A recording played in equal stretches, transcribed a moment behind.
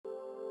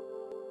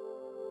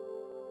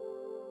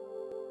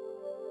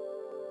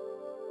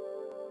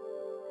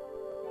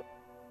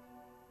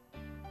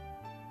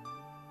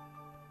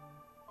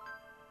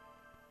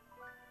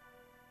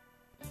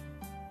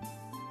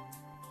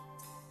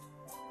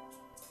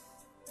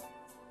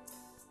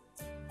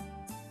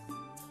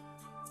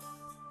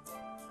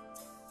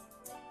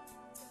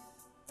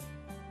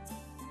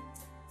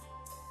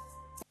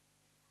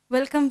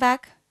Welcome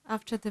back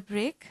after the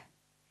break.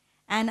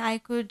 And I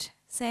could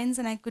sense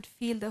and I could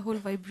feel the whole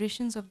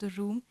vibrations of the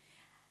room.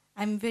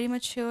 I'm very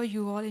much sure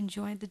you all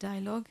enjoyed the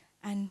dialogue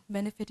and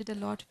benefited a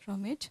lot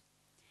from it.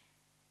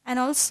 And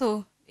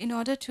also, in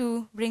order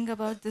to bring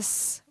about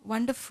this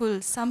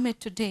wonderful summit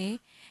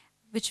today,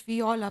 which we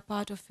all are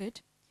part of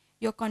it,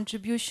 your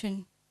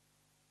contribution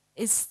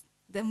is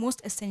the most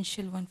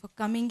essential one for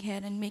coming here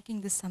and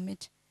making this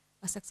summit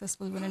a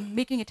successful one and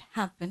making it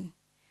happen.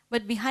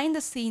 But behind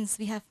the scenes,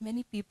 we have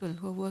many people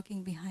who are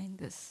working behind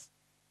this.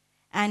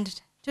 And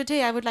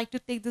today I would like to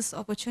take this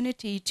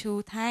opportunity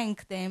to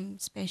thank them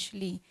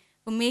especially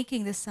for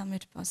making this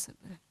summit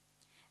possible.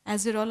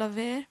 As you're all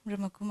aware,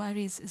 Brahma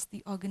Kumaris is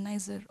the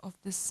organizer of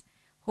this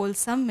whole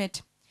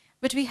summit.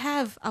 But we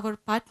have our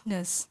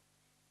partners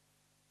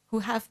who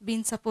have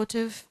been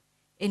supportive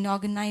in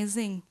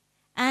organizing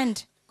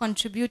and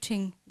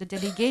contributing the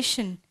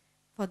delegation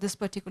for this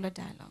particular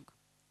dialogue.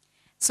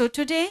 So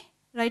today,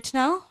 right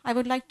now, I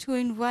would like to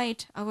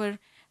invite our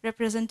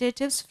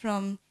representatives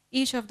from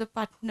each of the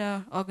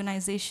partner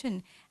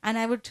organization, and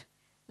I would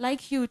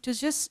like you to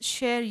just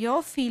share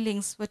your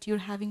feelings, what you're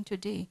having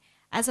today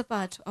as a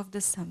part of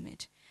the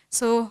summit.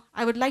 So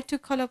I would like to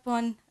call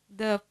upon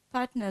the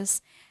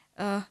partners,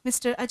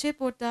 Mr. Ajay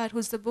Potdar,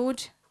 who's the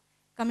board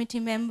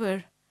committee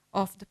member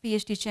of the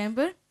PhD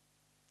chamber.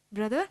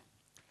 Brother,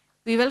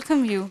 we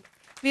welcome you.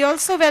 We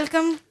also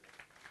welcome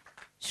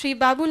Shri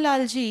Babu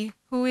Lalji,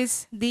 who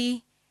is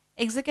the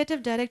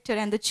Executive Director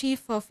and the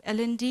Chief of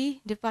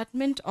L&D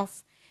Department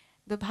of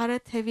the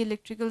Bharat Heavy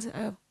Electricals,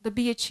 the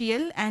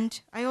BHEL. And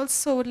I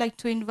also would like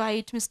to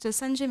invite Mr.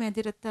 Sanjay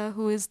Mediratta,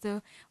 who is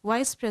the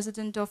Vice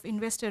President of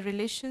Investor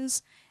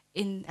Relations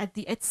at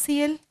the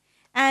HCL,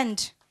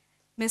 and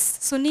Ms.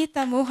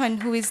 Sunita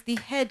Mohan, who is the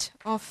Head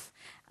of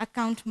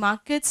Account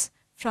Markets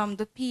from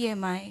the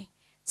PMI.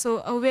 So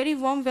a very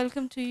warm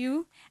welcome to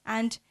you,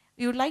 and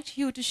we would like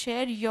you to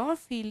share your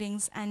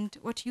feelings and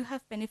what you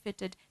have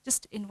benefited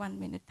just in 1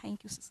 minute.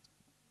 Thank you, sister.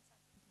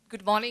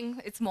 Good morning.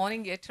 It's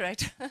morning yet,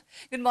 right?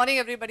 Good morning,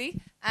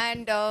 everybody.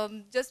 And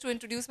just to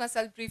introduce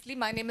myself briefly,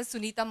 my name is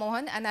Sunita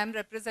Mohan, and I'm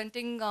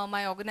representing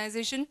my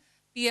organization,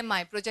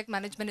 PMI, Project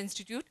Management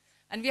Institute.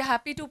 And we are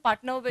happy to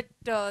partner with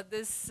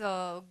this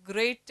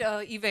great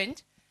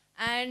event.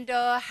 And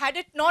had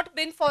it not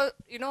been for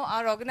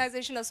our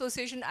organization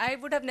association, I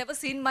would have never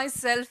seen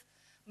myself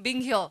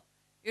being here.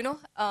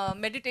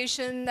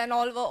 Meditation and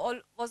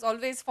all was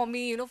always for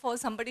me, for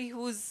somebody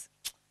who's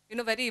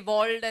very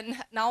evolved, and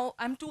now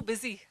I'm too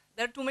busy.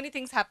 There are too many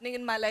things happening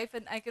in my life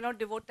and I cannot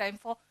devote time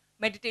for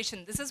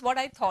meditation. This is what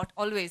I thought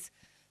always.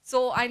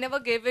 So I never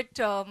gave it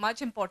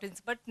much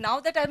importance. But now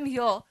that I'm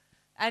here,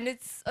 and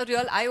it's a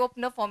real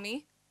eye-opener for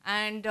me,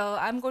 and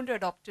I'm going to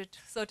adopt it,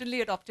 certainly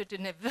adopt it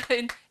in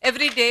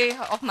every day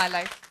of my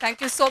life.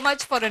 Thank you so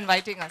much for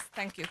inviting us.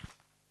 Thank you.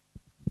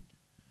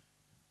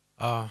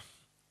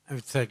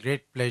 It's a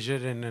great pleasure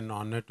and an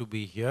honor to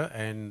be here,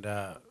 and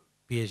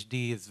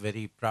PhD is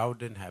very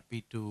proud and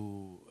happy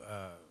to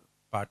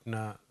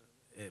partner,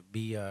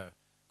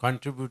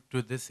 contribute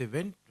to this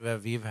event where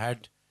we've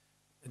had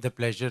the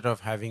pleasure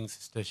of having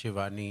Sister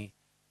Shivani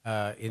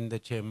in the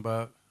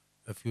chamber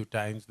a few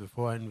times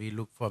before, and we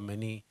look for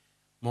many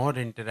more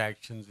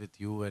interactions with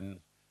you,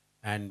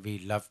 and we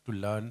love to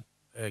learn,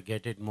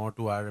 get it more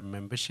to our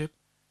membership,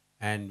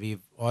 and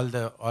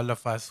all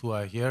of us who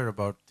are here,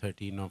 about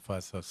 13 of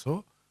us or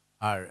so,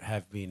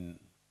 have been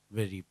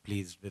very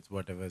pleased with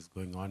whatever is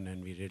going on,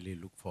 and we really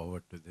look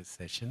forward to this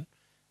session.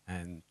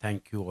 And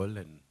thank you all,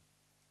 and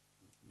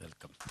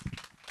welcome.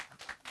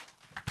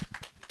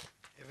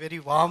 A very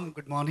warm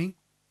good morning.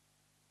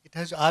 It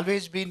has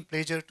always been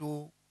pleasure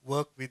to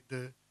work with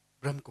the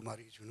Brahma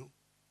Kumaris,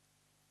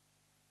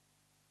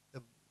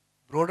 The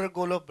broader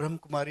goal of Brahma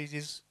Kumaris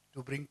is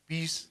to bring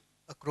peace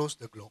across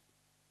the globe.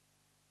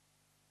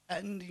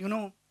 And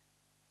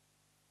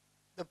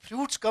the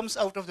fruits comes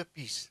out of the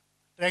peace,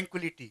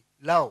 tranquility,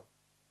 love,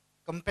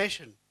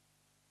 compassion.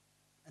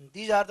 And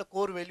these are the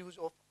core values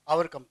of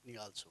our company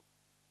also.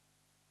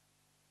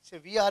 So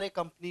we are a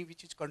company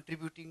which is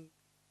contributing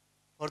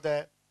for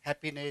the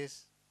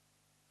happiness,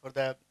 for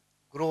the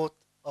growth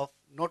of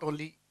not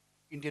only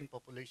Indian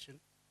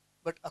population,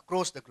 but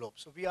across the globe.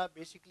 So we are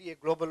basically a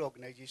global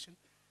organization.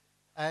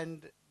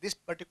 And this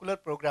particular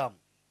program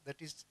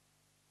that is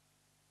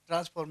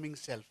Transforming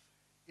Self,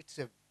 it's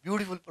a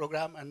beautiful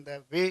program, and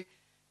the way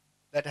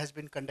that has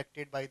been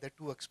conducted by the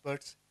two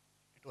experts,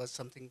 it was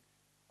something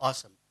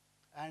awesome.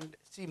 And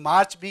see,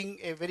 March being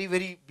a very,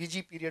 very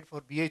busy period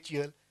for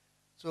BHEL,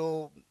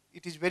 so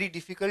it is very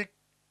difficult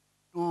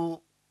to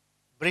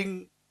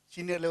bring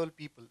senior level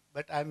people.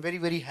 But I'm very,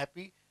 very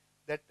happy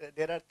that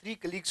there are 3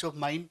 colleagues of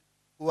mine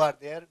who are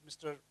there,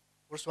 Mr.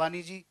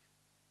 Urswani ji,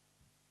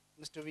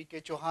 Mr.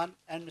 V.K. Chauhan,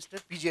 and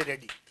Mr. P.J.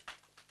 Reddy.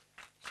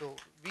 So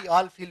we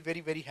all feel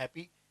very, very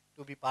happy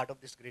to be part of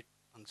this great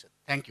function.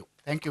 Thank you.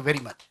 Thank you very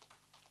much.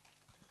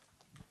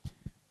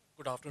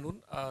 Good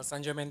afternoon,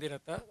 Sanjay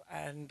Mediratta,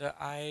 and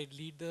I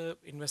lead the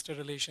investor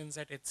relations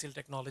at HCL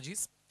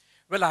Technologies.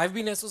 Well, I've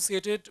been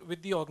associated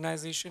with the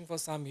organization for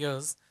some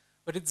years,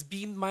 but it's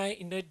been my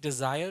innate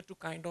desire to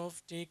kind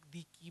of take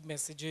the key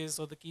messages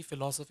or the key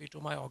philosophy to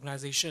my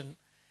organization.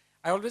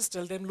 I always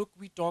tell them, look,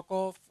 we talk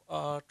of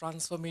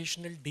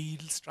transformational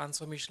deals,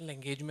 transformational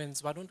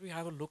engagements. Why don't we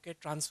have a look at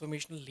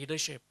transformational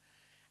leadership?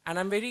 And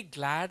I'm very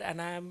glad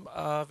and I'm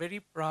very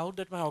proud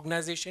that my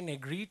organization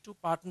agreed to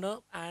partner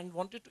and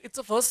wanted to. It's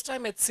the first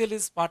time HCL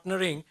is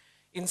partnering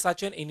in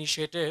such an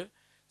initiative.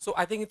 So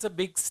I think it's a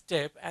big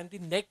step. And the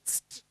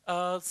next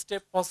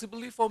step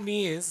possibly for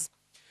me is,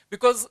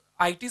 because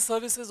IT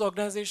services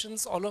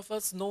organizations, all of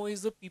us know,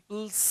 is the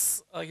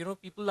people's,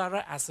 people are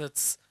our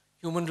assets,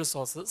 human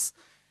resources.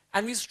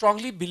 And we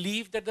strongly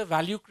believe that the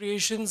value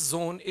creation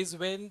zone is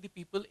when the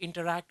people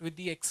interact with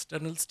the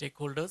external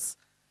stakeholders.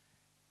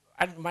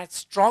 And my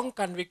strong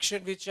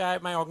conviction, which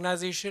my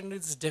organization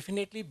is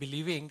definitely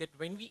believing, that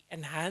when we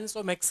enhance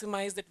or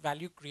maximize that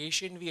value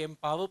creation, we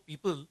empower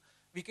people,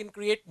 we can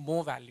create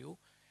more value.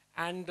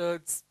 And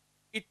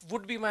it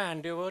would be my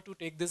endeavor to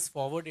take this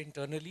forward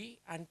internally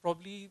and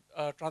probably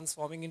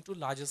transforming into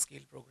larger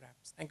scale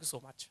programs. Thank you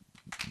so much.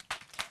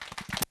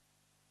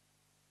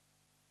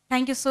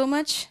 Thank you so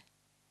much,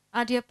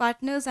 our dear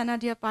partners and our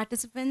dear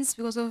participants,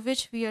 because of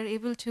which we are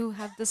able to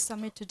have this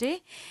summit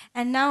today.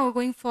 And now,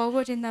 going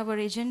forward in our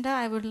agenda,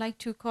 I would like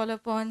to call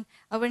upon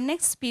our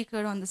next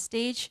speaker on the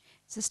stage,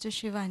 Sister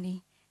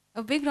Shivani.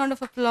 A big round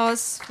of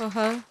applause for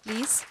her,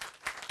 please.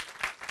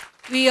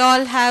 We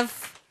all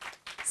have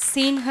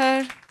seen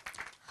her,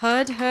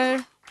 heard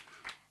her.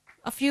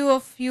 A few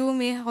of you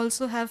may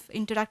also have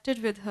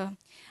interacted with her.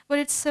 But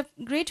it's a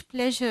great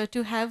pleasure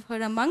to have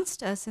her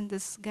amongst us in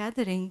this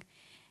gathering.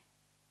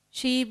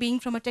 She, being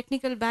from a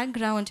technical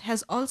background,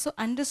 has also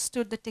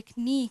understood the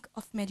technique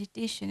of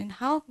meditation and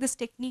how this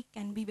technique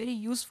can be very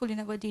useful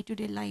in our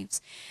day-to-day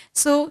lives.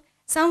 So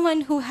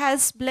someone who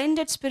has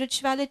blended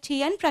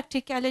spirituality and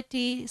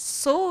practicality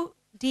so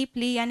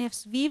deeply and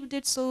has weaved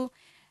it so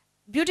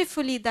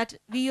beautifully that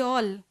we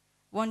all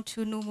want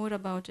to know more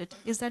about it.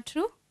 Is that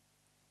true?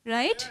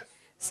 Right? Yes.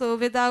 So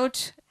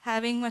without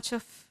having much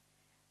of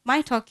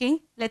my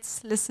talking,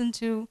 let's listen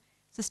to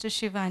Sister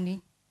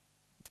Shivani.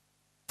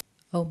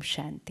 Om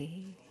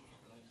Shanti.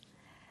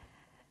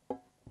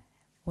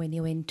 When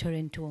you enter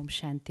into Om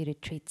Shanti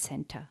Retreat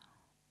Center,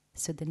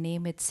 so the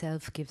name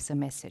itself gives a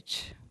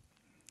message.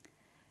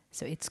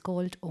 So it's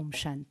called Om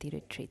Shanti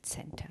Retreat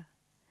Center.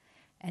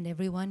 And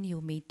everyone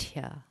you meet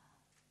here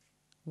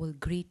will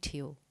greet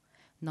you,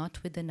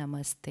 not with a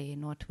namaste,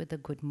 not with a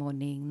good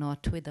morning,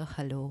 not with a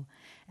hello,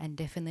 and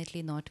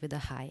definitely not with a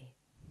hi.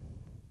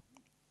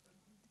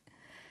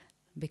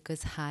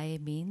 Because hi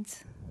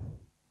means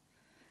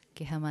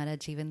कि हमारा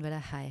जीवन बड़ा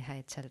हाय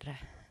हाय चल रहा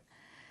है,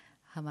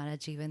 हमारा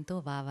जीवन तो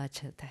वाह वाह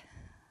चलता है.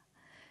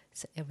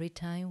 So every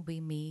time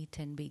we meet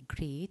and we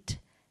greet,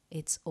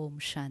 it's Om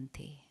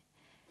Shanti,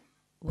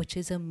 which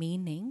is a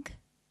meaning,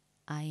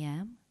 I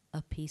am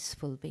a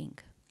peaceful being.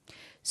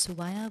 So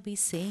why are we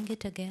saying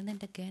it again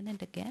and again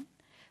and again?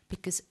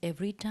 Because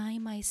every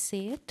time I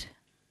say it,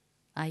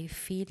 I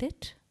feel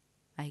it,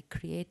 I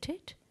create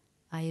it,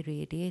 I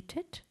radiate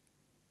it,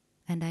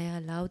 and I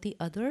allow the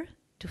other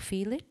to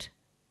feel it,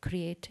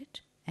 create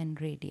it,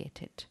 and radiate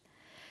it.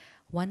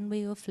 One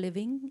way of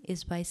living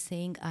is by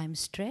saying I'm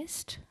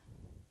stressed.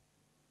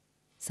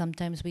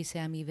 Sometimes we say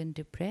I'm even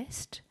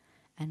depressed.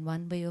 And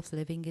one way of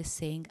living is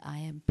saying I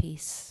am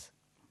peace.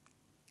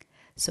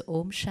 So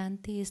Om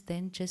Shanti is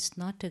then just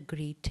not a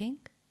greeting,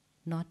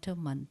 not a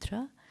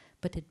mantra,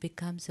 but it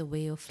becomes a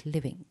way of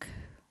living.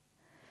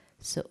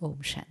 So Om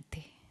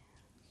Shanti.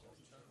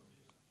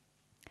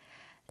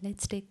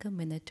 Let's take a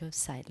minute of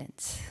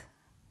silence.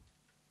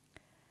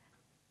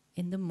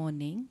 In the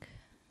morning,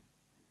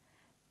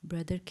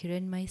 Brother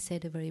Kiranmai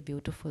said a very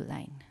beautiful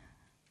line,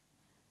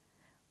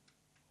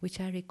 which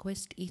I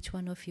request each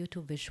one of you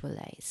to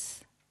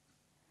visualize.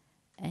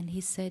 And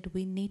he said,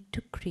 we need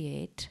to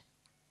create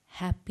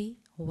happy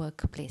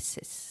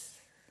workplaces.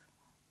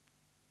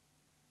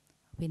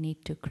 We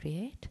need to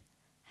create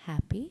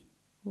happy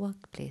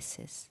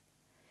workplaces.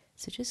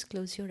 So just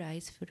close your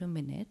eyes for a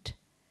minute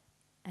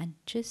and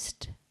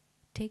just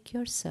take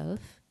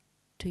yourself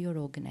to your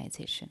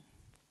organization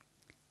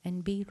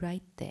and be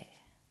right there.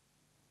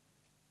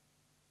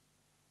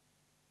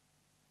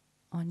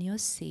 On your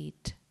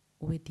seat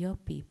with your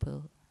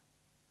people.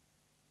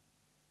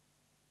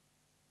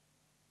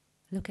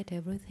 Look at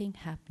everything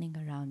happening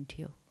around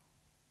you.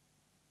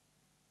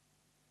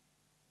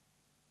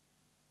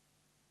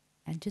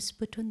 And just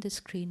put on the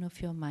screen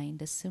of your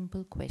mind a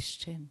simple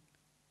question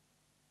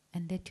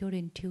and let your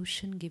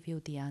intuition give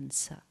you the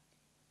answer.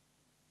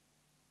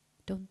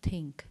 Don't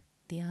think,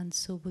 the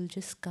answer will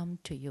just come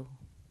to you.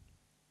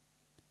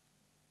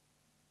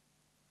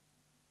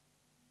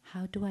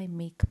 How do I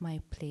make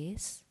my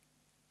place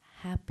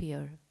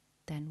happier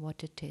than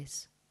what it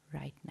is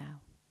right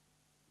now?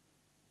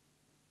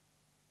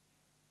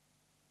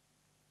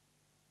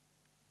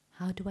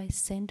 How do I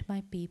send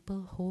my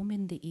people home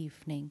in the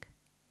evening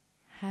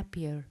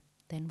happier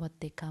than what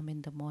they come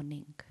in the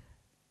morning?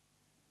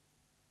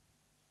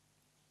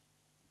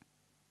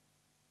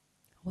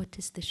 What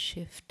is the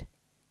shift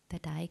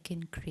that I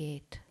can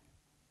create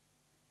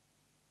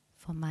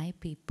for my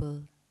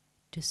people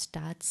to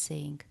start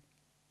saying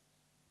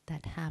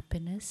that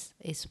happiness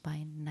is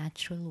my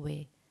natural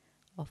way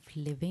of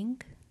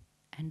living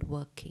and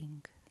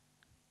working.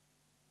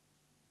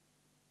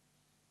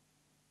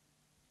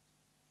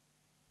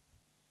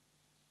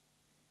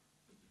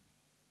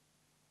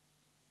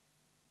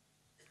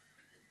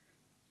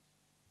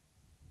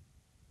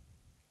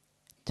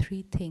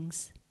 Three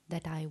things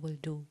that I will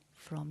do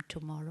from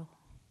tomorrow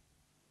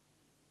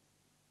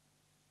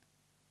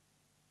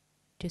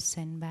to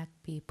send back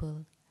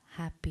people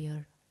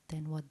happier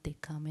than what they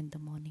come in the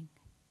morning.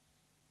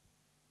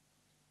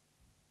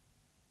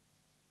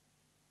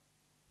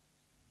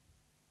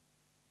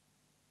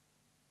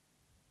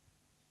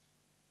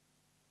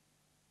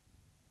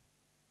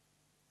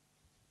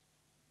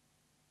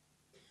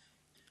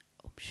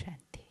 Om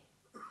Shanti.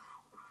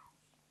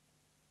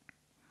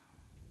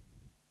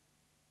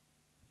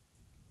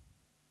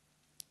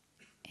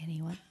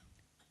 Anyone?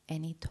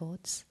 Any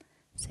thoughts?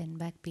 Send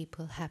back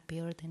people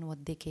happier than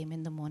what they came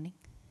in the morning?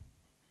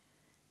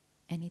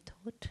 Any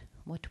thought?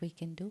 What we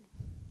can do?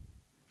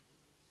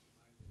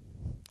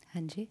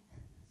 Hanji?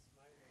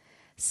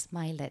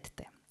 Smile at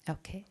them.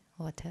 Okay.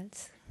 What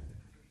else?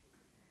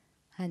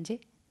 Hanji?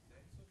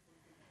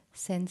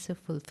 Sense of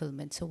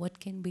fulfillment. So what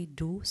can we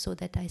do so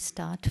that I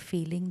start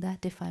feeling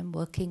that if I'm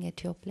working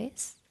at your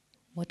place?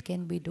 What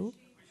can we do?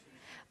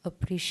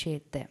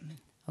 Appreciate them.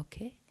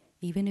 Okay?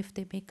 Even if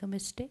they make a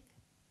mistake?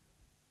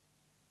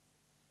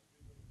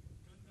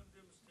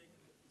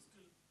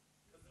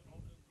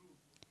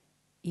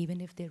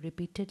 Even if they're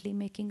repeatedly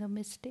making a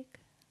mistake?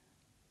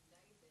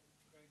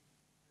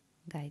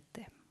 Guide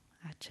them.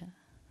 Acha.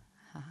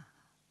 Ha.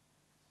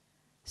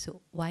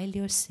 So while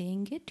you're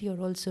saying it,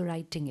 you're also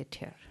writing it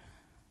here.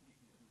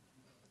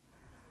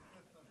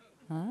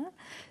 Huh?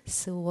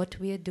 So what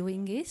we are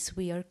doing is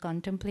we are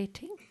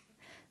contemplating.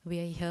 We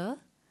are here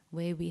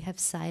where we have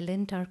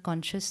silent our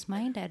conscious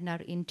mind and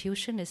our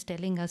intuition is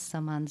telling us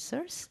some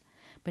answers.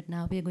 But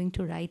now we are going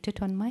to write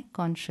it on my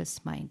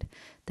conscious mind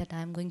that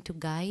I'm going to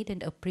guide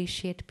and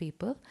appreciate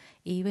people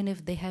even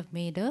if they have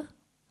made a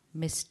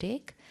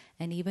mistake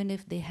and even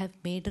if they have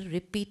made a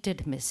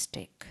repeated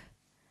mistake.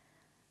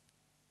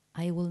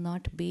 I will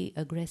not be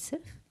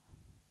aggressive.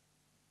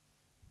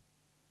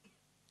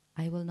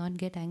 I will not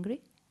get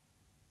angry.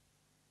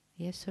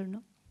 Yes or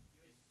no?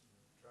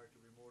 Try to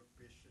be more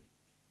patient.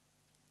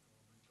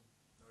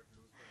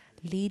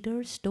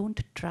 Leaders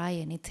don't try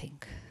anything.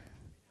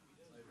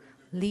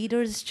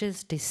 Leaders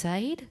just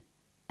decide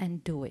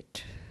and do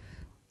it.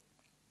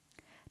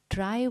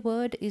 Try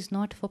word is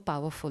not for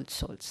powerful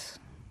souls.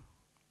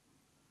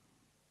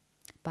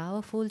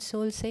 Powerful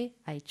souls say,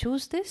 I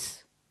choose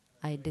this,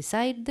 I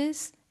decide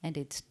this, and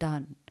it's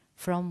done.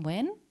 From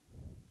when?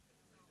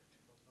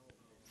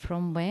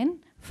 From when?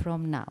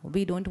 From now.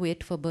 We don't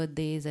wait for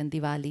birthdays and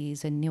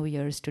Diwalis and New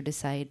Year's to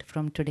decide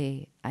from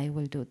today, I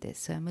will do this.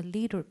 So I'm a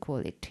leader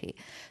quality.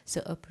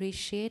 So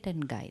appreciate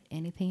and guide.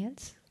 Anything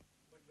else?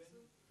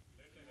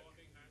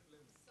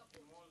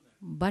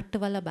 But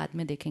वाला बाद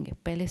में देखेंगे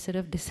पहले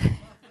सिर्फ decide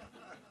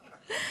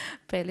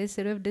पहले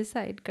सिर्फ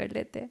decide कर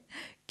लेते हैं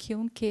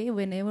क्योंकि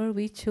whenever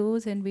we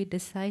choose and we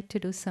decide to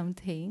do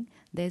something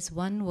there's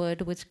one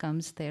word which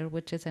comes there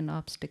which is an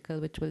obstacle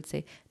which will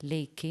say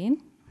लेकिन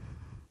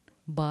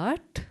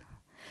but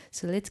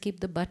so let's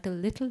keep the but a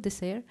little this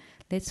here.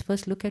 Let's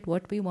first look at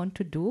what we want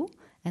to do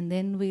and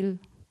then we'll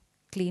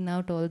clean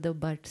out all the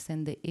buts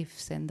and the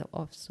ifs and the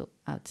offs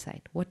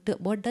outside.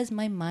 What does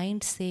my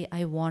mind say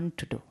I want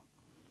to do?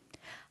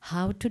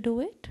 How to do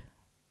it?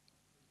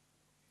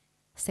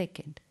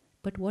 Second.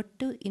 But what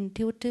do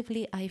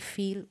intuitively I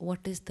feel what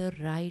is the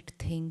right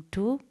thing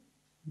to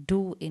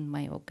do in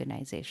my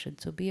organization?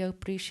 So be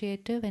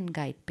appreciative and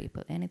guide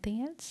people.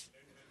 Anything else?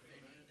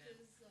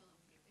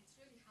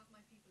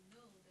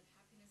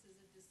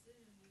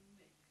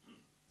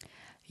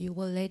 You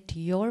will let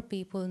your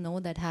people know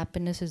that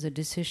happiness is a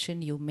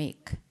decision you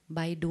make.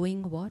 By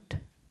doing what?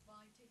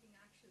 By taking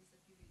actions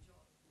that give you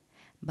joy.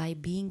 By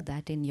being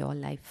that in your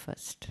life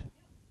first.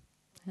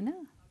 Yeah.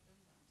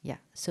 Yeah.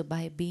 So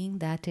by being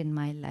that in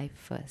my life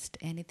first.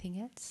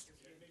 Anything else?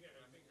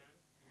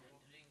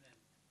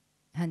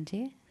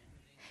 Hanji?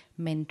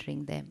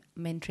 Mentoring them.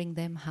 Mentoring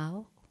them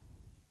how?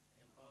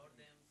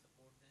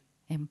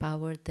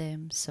 Empower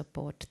them,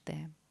 support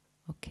them.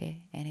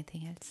 Okay.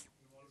 Anything else?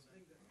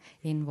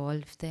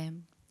 Involve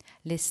them.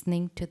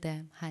 Listening to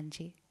them.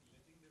 Hanji?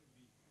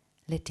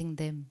 Letting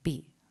them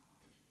be.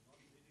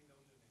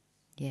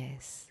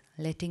 Yes.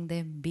 Letting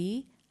them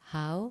be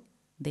how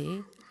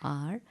they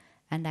are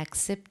and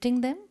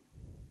accepting them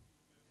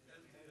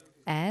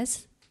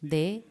as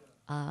they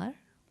are.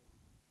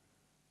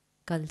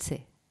 कल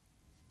से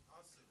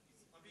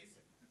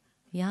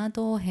यहाँ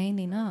तो है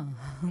नहीं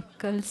ना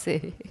कल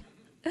से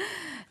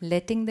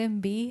letting them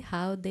be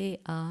how they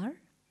are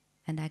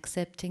and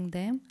accepting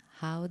them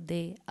how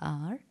they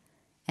are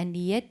and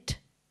yet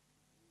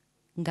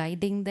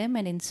guiding them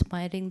and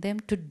inspiring them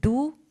to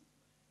do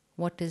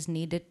what is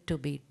needed to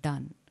be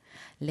done.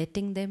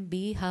 Letting them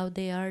be how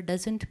they are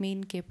doesn't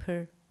mean keep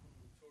her.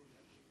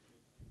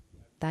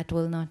 That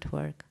will not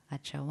work.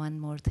 Acha, one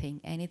more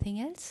thing.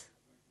 Anything else?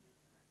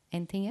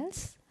 Anything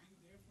else?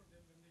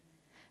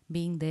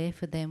 Being there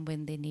for them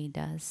when they need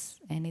us.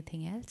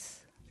 Anything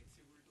else?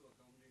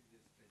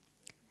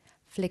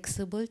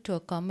 Flexible to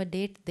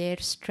accommodate their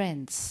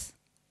strengths.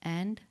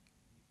 And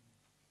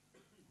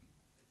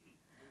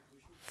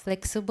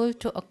flexible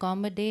to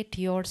accommodate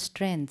your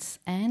strengths.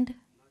 And?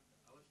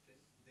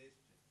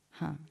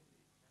 Huh.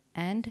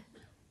 And?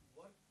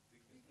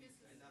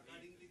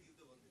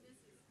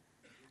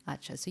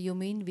 Acha, so you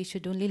mean we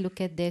should only look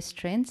at their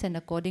strengths and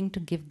according to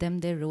give them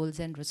their roles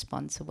and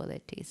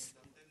responsibilities.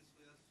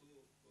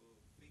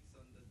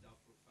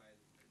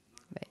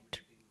 Right.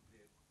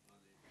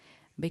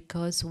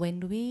 Because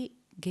when we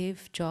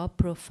give job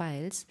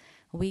profiles,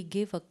 we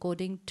give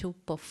according to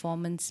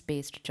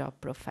performance-based job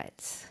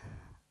profiles.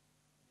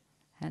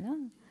 Hello?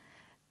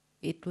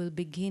 It will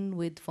begin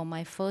with, for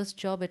my first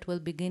job, it will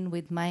begin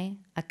with my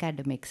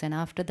academics. And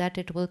after that,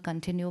 it will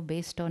continue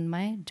based on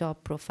my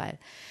job profile.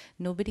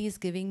 Nobody is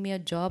giving me a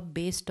job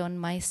based on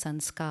my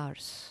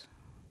sanskars,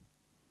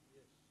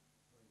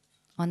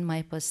 on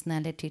my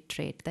personality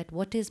trait. That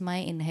what is my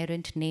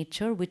inherent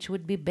nature, which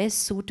would be best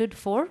suited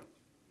for.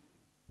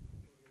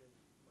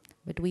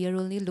 But we are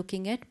only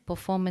looking at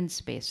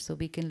performance-based. So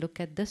we can look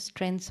at the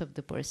strengths of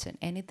the person.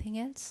 Anything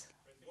else?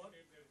 Work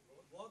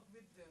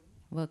with them.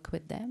 Work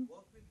with them.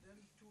 Work with them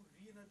to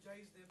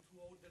re-energize them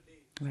throughout the day.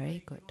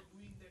 Very good.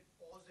 Doing that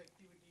pause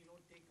activity,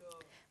 take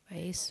a...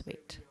 Very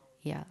sweet.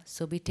 Yeah,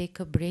 so we take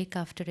a break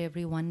after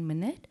every 1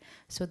 minute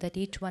so that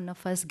each one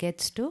of us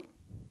gets to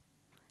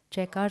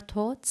check our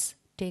thoughts,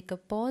 take a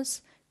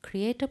pause,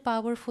 create a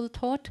powerful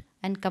thought,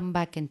 and come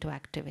back into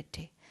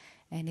activity.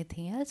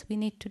 Anything else we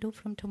need to do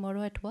from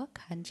tomorrow at work,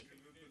 Hanji?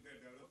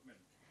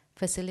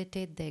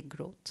 Facilitate their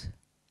growth.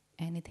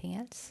 Anything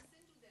else?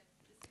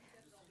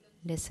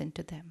 Listen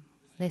to them.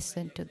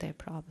 Listen to their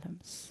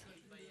problems.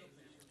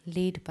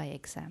 Lead by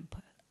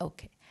example.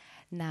 Okay.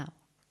 Now,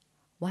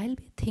 while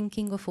we're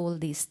thinking of all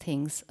these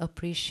things,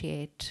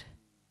 appreciate,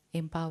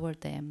 empower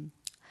them,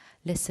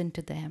 listen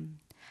to them,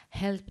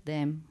 help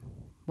them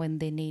when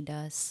they need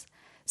us,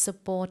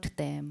 support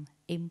them,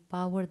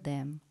 empower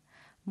them,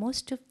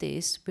 most of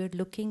this, we're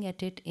looking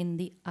at it in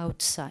the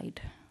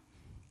outside.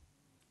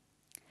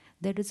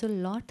 There is a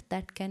lot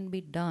that can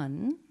be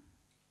done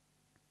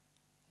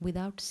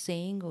without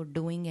saying or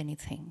doing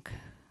anything.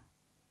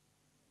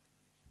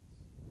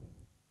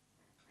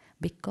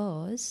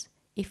 Because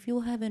if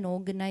you have an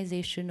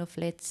organization of,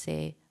 let's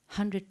say,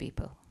 100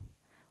 people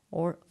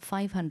or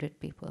 500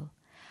 people,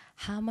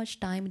 how much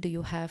time do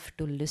you have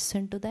to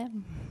listen to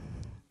them?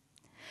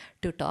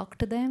 To talk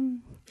to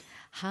them?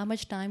 How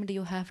much time do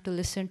you have to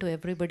listen to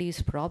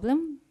everybody's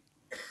problem?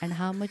 And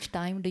how much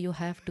time do you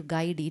have to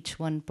guide each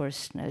one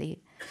personally?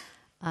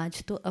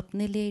 आज तो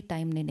अपने लिए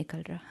time नहीं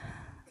निकल रहा.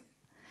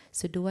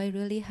 So do I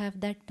really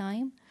have that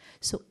time?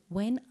 So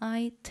when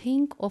I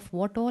think of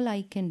what all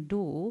I can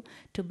do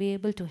to be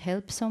able to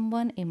help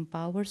someone,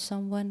 empower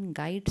someone,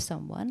 guide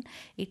someone,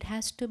 it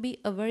has to be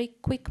a very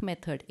quick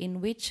method in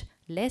which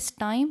less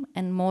time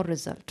and more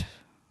result.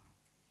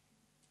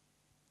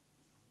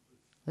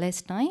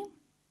 Less time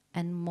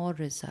and more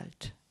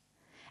result.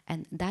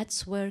 And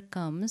that's where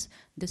comes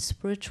the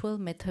spiritual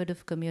method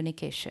of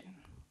communication.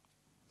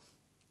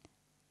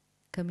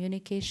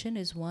 Communication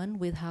is one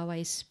with how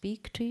I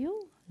speak to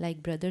you,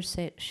 like brother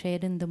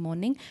shared in the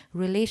morning.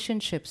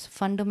 Relationships,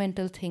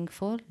 fundamental thing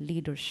for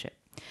leadership.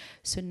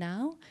 So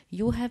now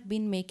you have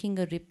been making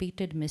a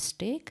repeated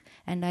mistake,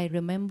 and I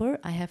remember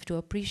I have to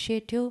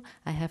appreciate you,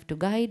 I have to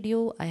guide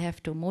you, I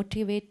have to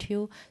motivate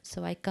you.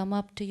 So I come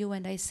up to you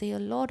and I say a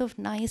lot of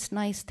nice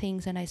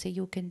things, and I say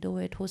you can do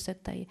it, ho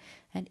sakta hai.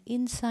 And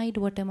inside,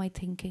 what am I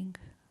thinking?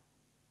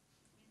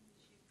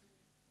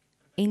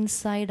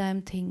 Inside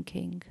I'm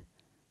thinking,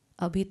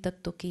 abhi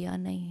tak to kiya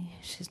nahi,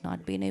 she's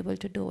not been able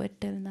to do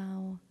it till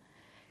now.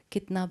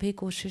 कितना भी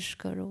कोशिश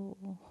करो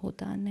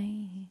होता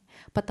नहीं,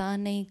 पता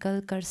नहीं कल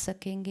कर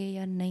सकेंगे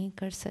या नहीं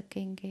कर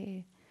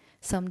सकेंगे,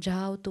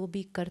 समझाओ तो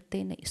भी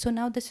करते नहीं. So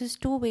now this is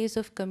two ways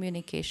of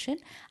communication.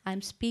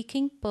 I'm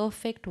speaking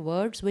perfect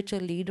words which a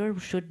leader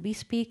should be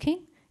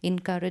speaking,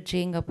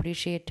 encouraging,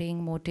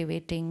 appreciating,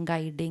 motivating,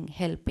 guiding,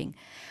 helping.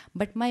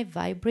 But my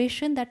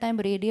vibration that I'm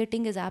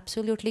radiating is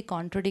absolutely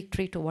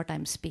contradictory to what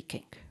I'm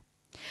speaking.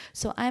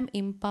 So I'm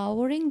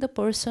empowering the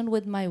person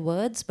with my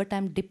words, but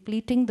I'm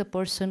depleting the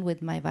person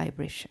with my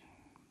vibration.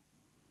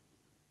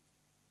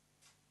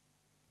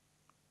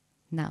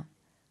 Now,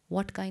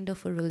 what kind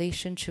of a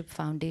relationship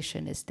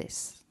foundation is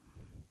this?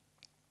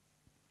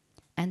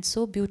 And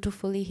so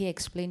beautifully he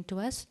explained to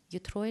us, you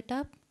throw it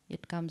up,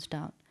 it comes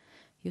down.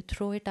 You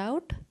throw it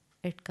out,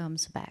 it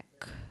comes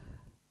back.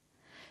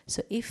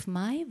 So if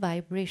my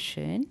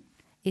vibration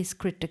is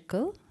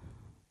critical,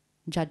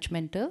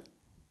 judgmental,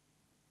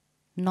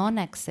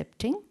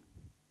 non-accepting,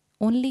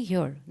 only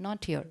here,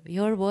 not here.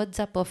 Your words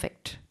are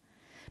perfect.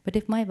 But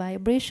if my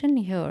vibration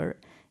here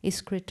is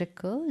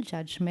critical,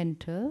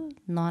 judgmental,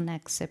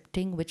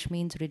 non-accepting, which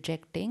means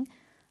rejecting,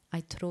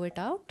 I throw it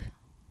out.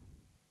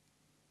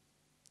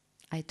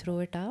 I throw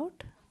it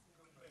out.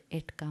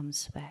 it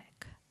comes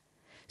back.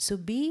 So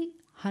be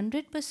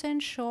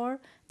 100% sure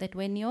that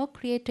when you're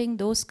creating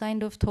those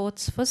kind of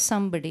thoughts for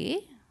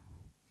somebody,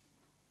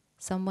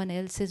 someone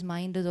else's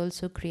mind is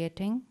also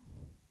creating.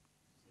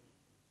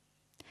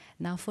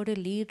 Now for a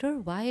leader,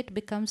 why it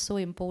becomes so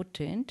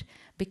important?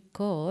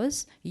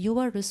 Because you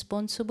are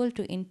responsible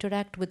to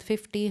interact with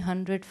 50,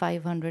 100,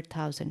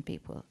 500,000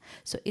 people.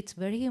 So it's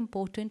very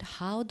important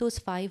how those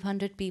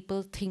 500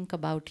 people think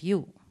about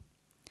you.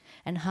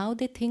 And how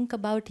they think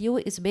about you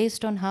is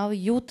based on how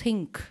you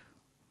think.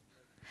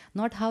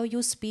 Not how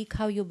you speak,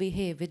 how you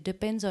behave. It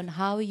depends on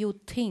how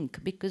you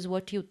think, because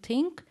what you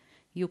think,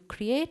 you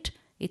create.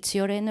 It's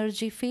your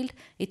energy field.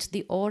 It's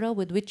the aura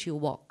with which you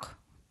walk.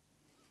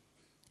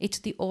 It's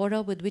the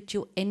aura with which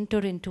you enter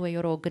into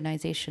your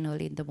organization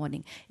early in the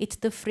morning. It's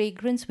the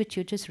fragrance which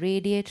you just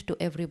radiate to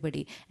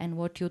everybody. And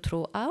what you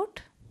throw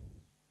out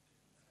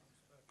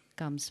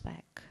comes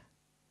back.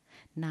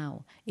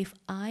 Now, if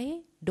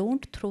I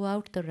don't throw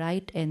out the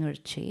right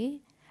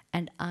energy,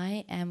 and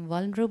I am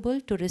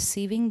vulnerable to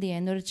receiving the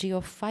energy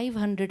of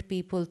 500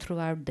 people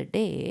throughout the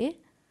day,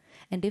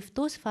 and if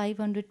those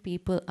 500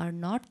 people are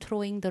not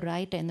throwing the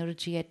right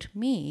energy at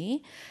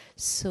me,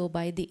 so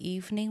by the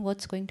evening,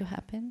 what's going to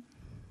happen?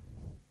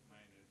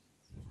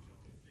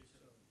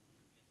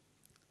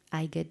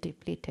 I get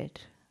depleted.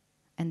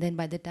 And then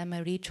by the time I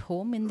reach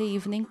home in the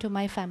evening to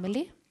my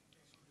family,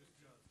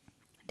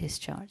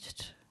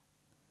 discharged.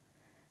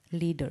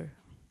 Leader.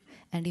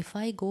 And if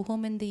I go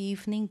home in the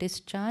evening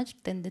discharged,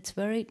 then it's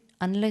very,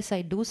 unless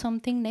I do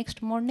something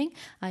next morning,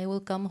 I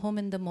will come home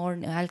in the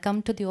morning, I'll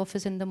come to the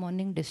office in the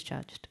morning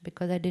discharged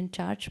because I didn't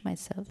charge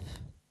myself.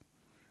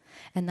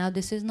 And now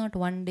this is not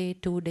 1 day,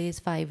 2 days,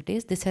 5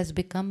 days. This has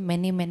become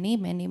many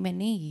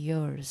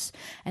years.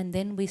 And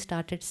then we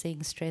started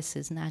saying stress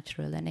is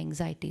natural and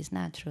anxiety is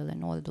natural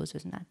and all those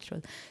is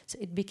natural. So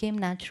it became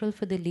natural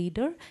for the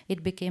leader.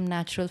 It became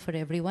natural for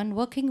everyone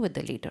working with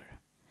the leader.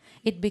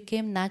 It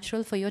became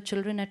natural for your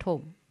children at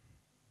home.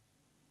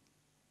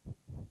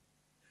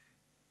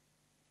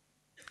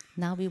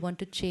 Now we want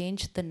to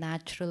change the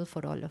natural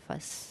for all of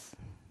us.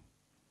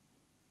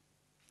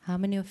 How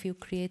many of you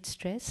create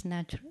stress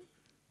natural?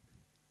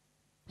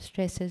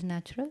 Stress is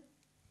natural?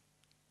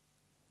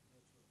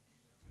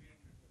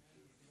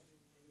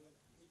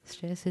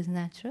 Stress is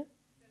natural?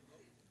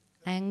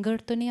 Anger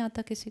तो नहीं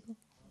आता किसी को?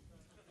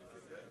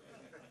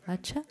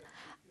 अच्छा,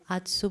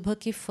 आज सुबह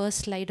की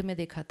first slide में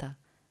देखा था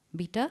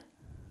beta,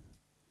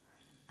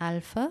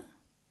 alpha,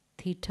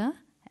 theta,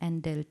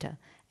 and delta.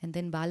 And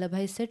then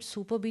Balabhai said,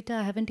 super beta,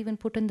 I haven't even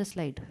put in the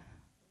slide.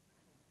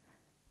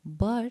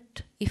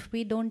 But if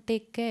we don't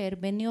take care,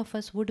 many of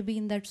us would be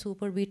in that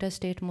super beta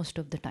state most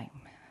of the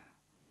time.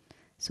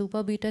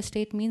 Super beta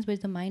state means where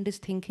the mind is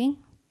thinking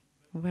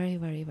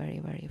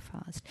very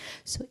fast.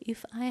 So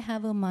if I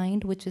have a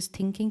mind which is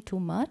thinking too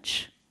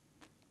much,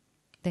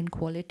 then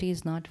quality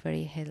is not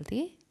very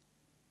healthy.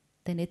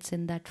 Then it's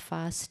in that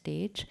fast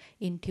stage.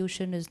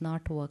 Intuition is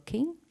not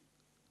working.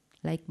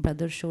 Like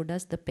brother showed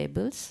us the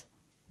pebbles,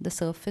 the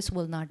surface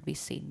will not be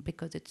seen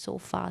because it's so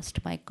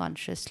fast, my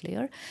conscious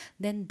layer.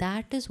 Then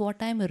that is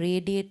what I'm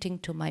radiating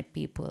to my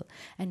people.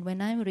 And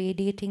when I'm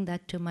radiating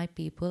that to my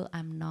people,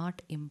 I'm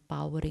not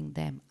empowering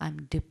them.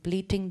 I'm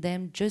depleting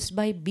them just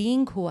by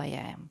being who I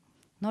am.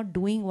 Not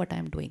doing what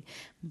I'm doing,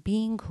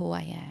 being who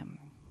I am.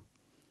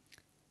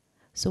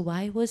 So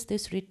why was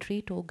this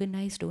retreat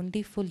organized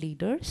only for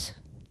leaders?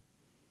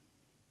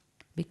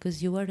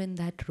 Because you are in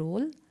that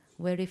role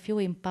where if you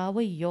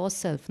empower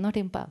yourself, not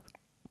empower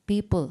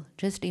people,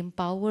 just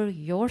empower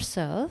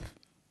yourself,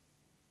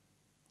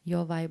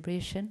 your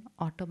vibration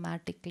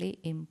automatically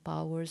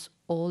empowers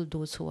all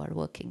those who are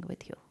working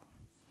with you.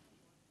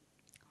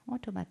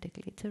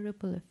 Automatically, it's a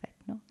ripple effect,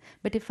 no?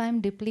 But if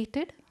I'm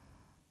depleted,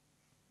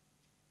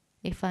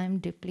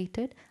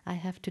 I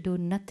have to do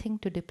nothing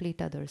to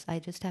deplete others. I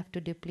just have to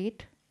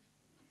deplete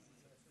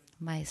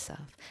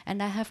myself.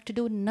 And I have to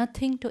do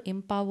nothing to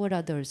empower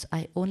others.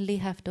 I only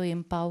have to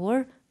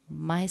empower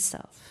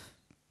myself.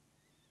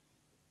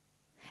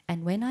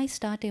 And when I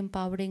start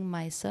empowering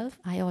myself,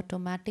 I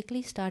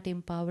automatically start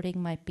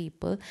empowering my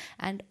people,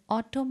 and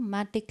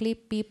automatically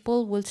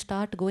people will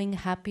start going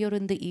happier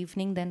in the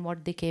evening than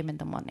what they came in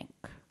the morning.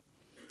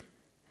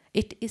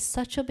 It is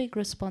such a big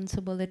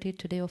responsibility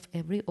today of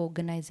every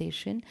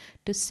organization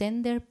to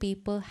send their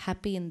people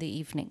happy in the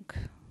evening.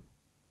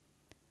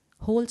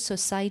 Whole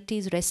society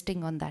is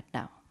resting on that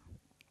now.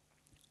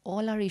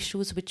 All our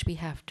issues which we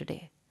have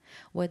today,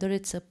 whether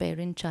it's a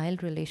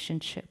parent-child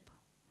relationship,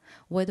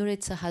 whether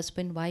it's a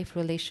husband-wife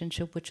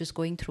relationship which is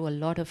going through a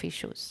lot of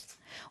issues,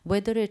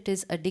 whether it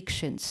is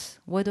addictions,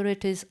 whether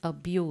it is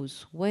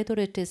abuse, whether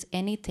it is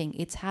anything,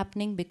 it's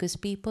happening because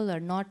people are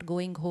not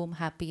going home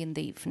happy in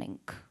the evening.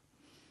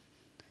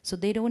 So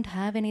they don't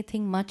have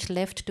anything much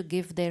left to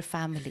give their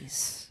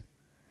families.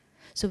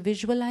 So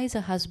visualize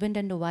a husband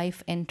and a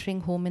wife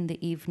entering home in the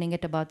evening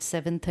at about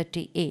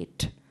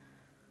 7:38,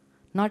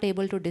 not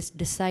able to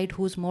decide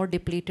who's more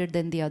depleted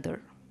than the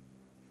other.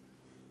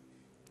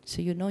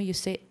 So you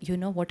say,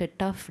 what a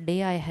tough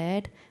day I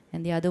had.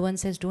 And the other one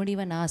says, don't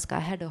even ask, I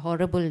had a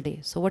horrible day.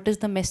 So what is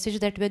the message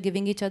that we're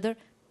giving each other?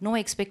 No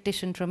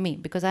expectation from me,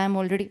 because I am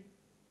already.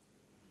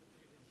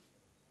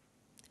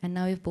 And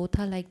now if both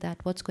are like that,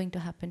 what's going to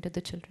happen to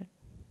the children?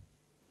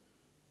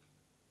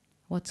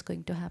 What's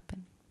going to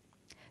happen?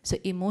 So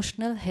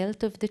emotional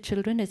health of the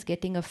children is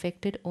getting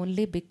affected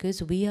only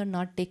because we are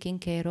not taking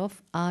care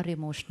of our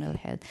emotional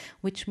health,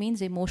 which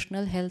means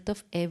emotional health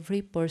of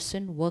every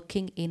person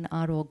working in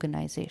our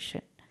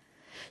organization.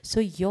 So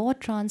your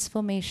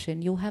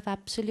transformation, you have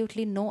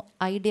absolutely no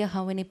idea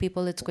how many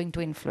people it's going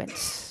to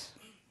influence.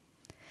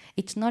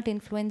 It's not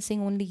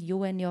influencing only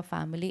you and your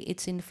family,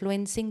 it's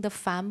influencing the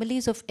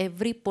families of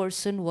every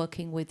person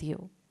working with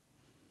you.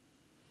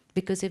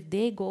 Because if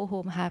they go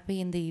home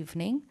happy in the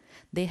evening,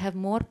 they have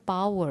more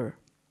power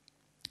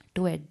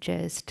to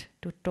adjust,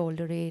 to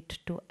tolerate,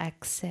 to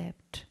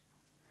accept.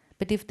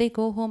 But if they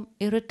go home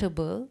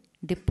irritable,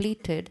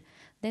 depleted,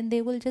 then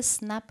they will just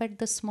snap at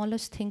the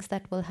smallest things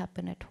that will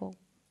happen at home.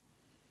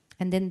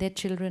 And then their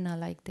children are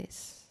like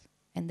this.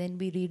 And then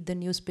we read the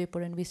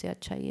newspaper and we say,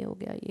 acha ye ho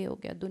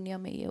gaya, dunya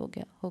mein ye ho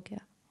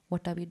gaya.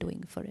 What are we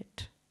doing for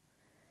it?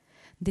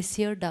 This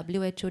year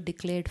WHO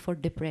declared for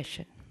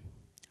depression,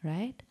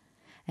 right?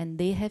 And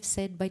they have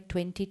said by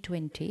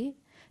 2020,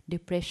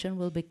 depression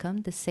will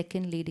become the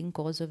second leading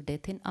cause of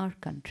death in our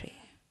country.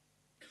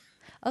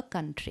 A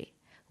country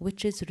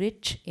which is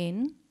rich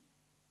in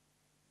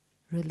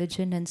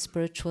religion and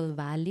spiritual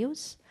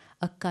values,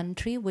 a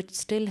country which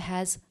still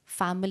has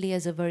family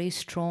as a very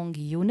strong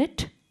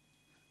unit.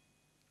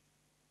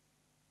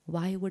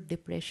 Why would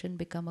depression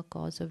become a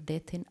cause of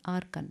death in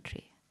our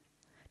country?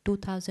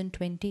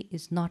 2020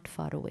 is not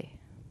far away.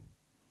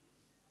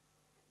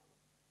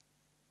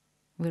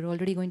 We're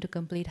already going to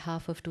complete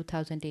half of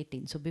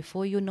 2018. So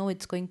before you know,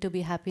 it's going to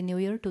be Happy New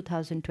Year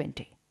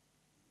 2020.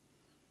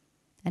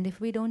 And if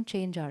we don't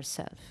change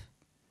ourselves,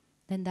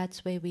 then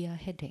that's where we are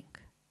heading.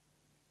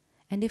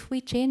 And if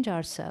we change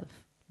ourselves,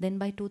 then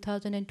by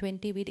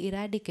 2020 we'd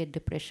eradicate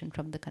depression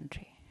from the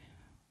country.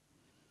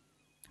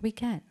 We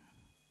can.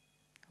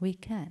 We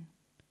can.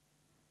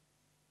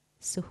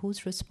 So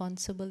whose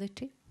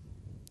responsibility?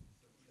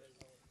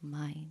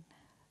 Mine.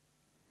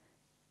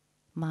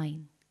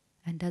 Mine.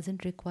 And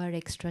doesn't require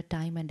extra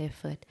time and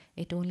effort.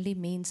 It only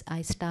means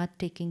I start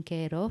taking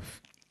care of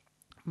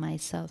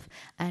myself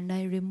and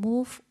I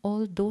remove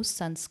all those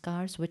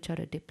sanskars which are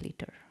a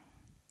depleter.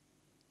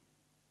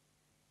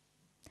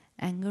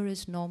 Anger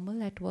is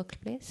normal at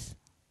workplace.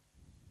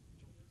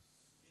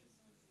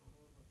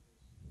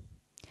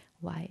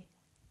 Why?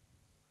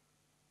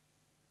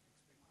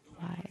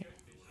 Why?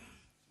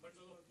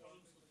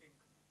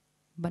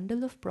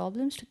 Bundle of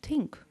problems to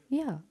think.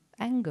 Yeah,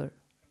 anger.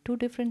 Two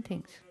different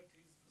things.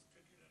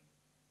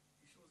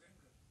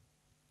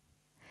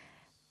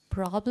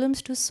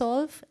 Problems to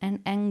solve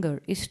and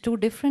anger is two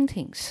different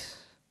things.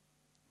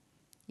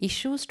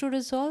 Issues to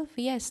resolve,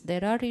 yes,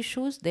 there are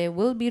issues, there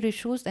will be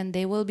issues, and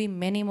there will be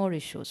many more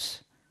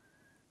issues.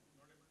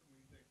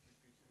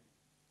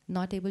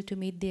 Not able to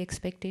meet the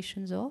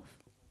expectations of?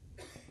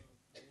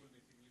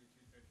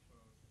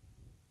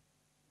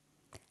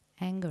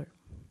 Anger.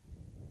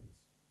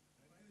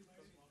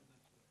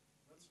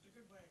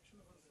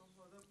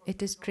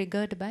 It is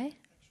triggered by?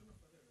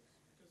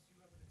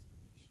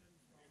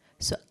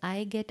 So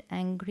I get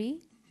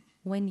angry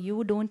when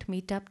you don't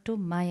meet up to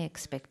my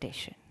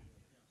expectation.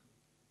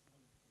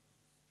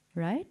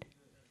 Right?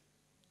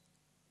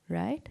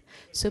 Right?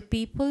 So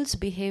people's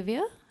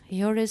behavior,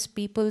 here is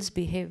people's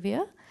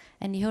behavior,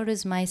 and here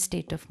is my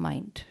state of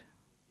mind.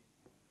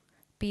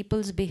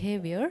 People's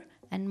behavior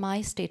and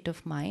my state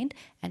of mind,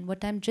 and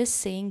what I'm just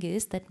saying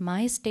is that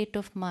my state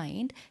of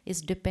mind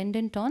is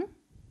dependent on?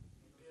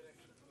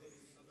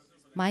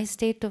 My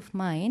state of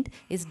mind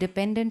is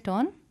dependent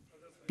on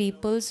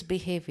people's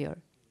behavior.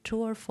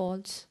 True or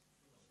false?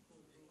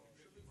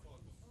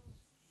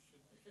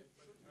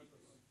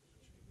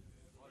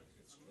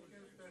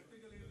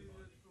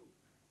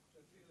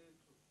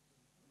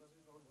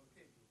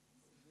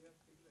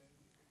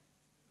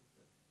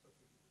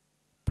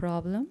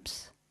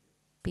 Problems,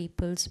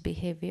 people's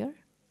behavior,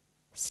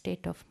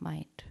 state of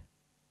mind.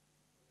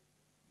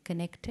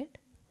 Connected?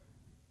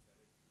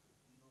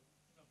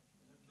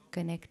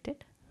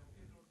 Connected?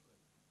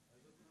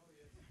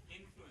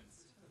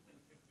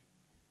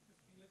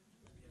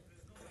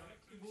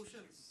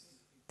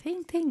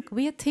 Think.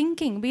 We are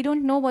thinking. We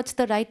don't know what's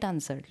the right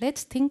answer.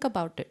 Let's think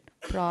about it.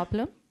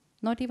 Problem,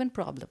 not even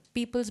problem.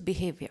 People's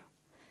behavior.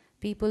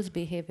 People's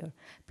behavior.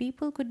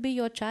 People could be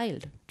your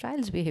child.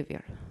 Child's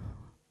behavior.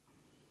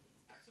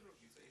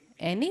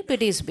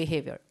 Anybody's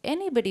behavior.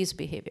 Anybody's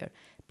behavior.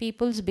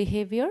 People's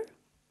behavior,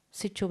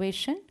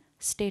 situation,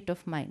 state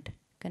of mind.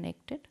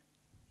 Connected?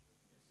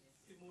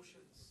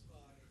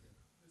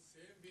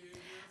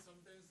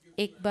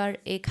 एक बार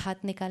एक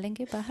हाथ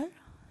निकालेंगे बाहर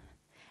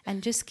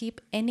and just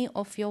keep any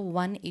of your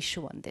one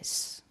issue on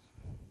this.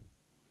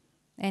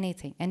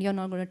 Anything. And you're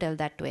not going to tell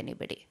that to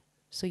anybody.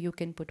 So you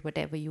can put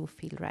whatever you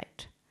feel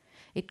right.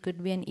 It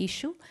could be an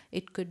issue.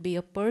 It could be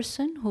a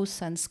person whose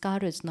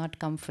sanskar is not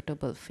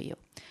comfortable for you.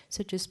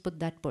 So just put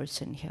that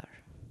person here.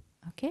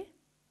 Okay?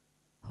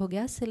 Ho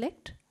gaya?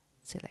 Select?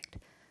 Select.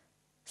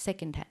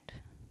 Second hand.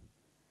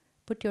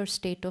 Put your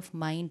state of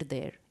mind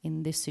there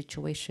in this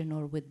situation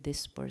or with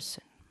this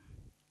person.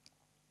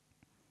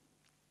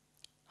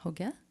 Ho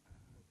gaya?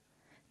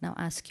 Now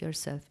ask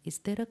yourself, is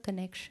there a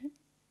connection?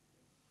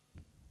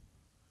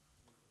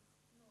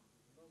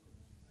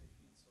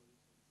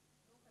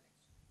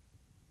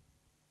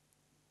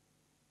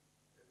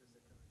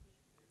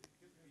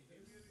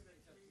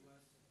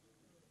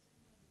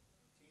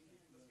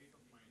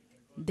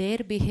 Their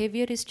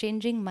behavior is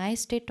changing my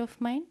state of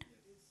mind?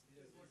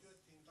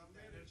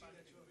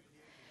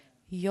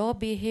 Your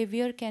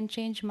behavior can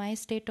change my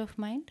state of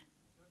mind?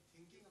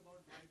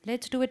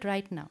 Let's do it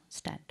right now.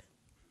 Stand.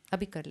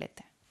 Abhi kar lete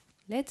hain.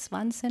 Let's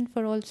once and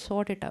for all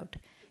sort it out.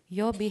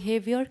 Your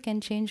behavior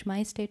can change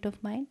my state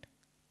of mind?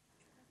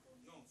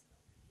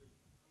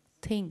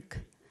 Think,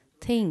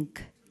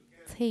 think,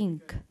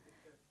 think.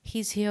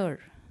 He's here.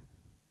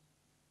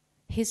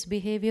 His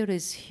behavior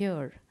is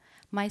here.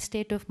 My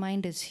state of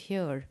mind is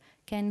here.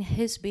 Can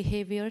his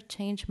behavior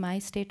change my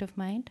state of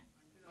mind?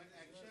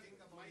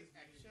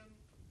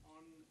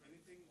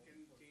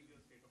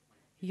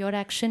 Your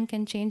action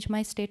can change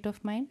my state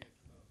of mind?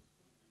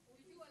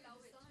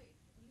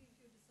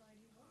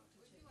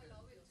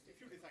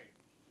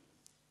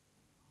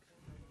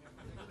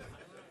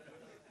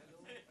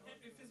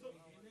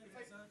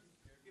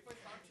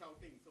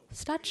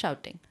 Start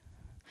shouting.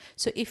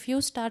 So if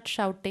you start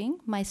shouting,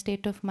 my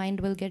state of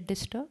mind will get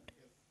disturbed?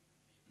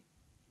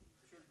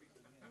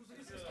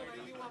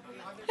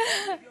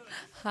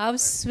 How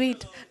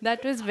sweet.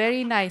 That was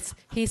very nice.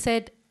 He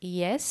said,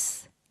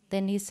 yes.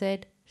 Then he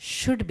said,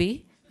 should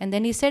be. And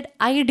then he said,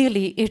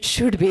 ideally, it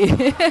should be.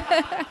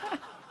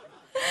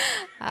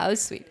 How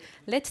sweet.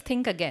 Let's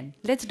think again.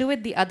 Let's do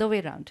it the other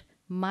way around.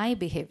 My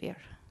behavior.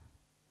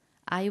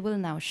 I will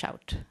now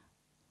shout.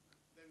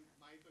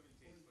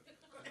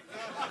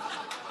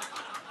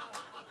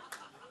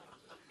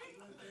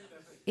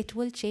 It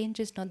will change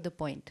is not the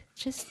point.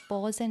 Just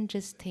pause and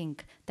just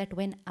think that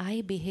when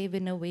I behave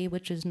in a way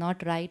which is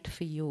not right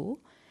for you,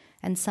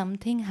 and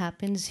something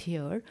happens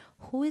here,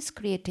 who is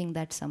creating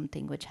that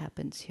something which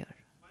happens here?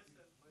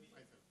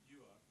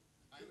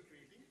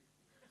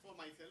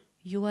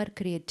 You are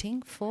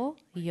creating for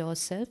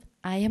yourself.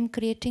 I am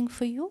creating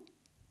for you.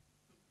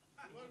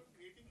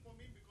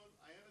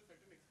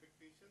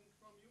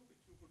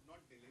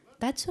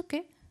 That's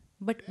okay.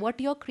 But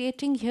what you're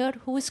creating here,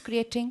 who is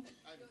creating?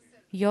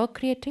 You're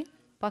creating?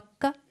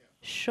 Pakka?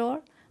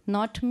 Sure?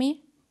 Not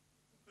me?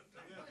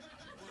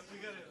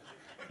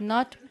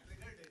 Not?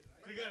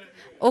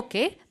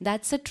 Okay,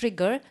 that's a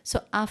trigger.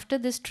 So after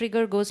this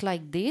trigger goes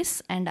like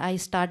this and I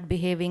start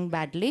behaving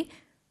badly,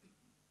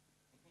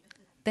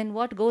 then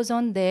what goes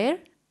on there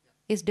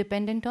is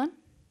dependent on?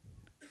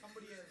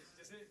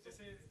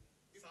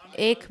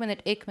 Ek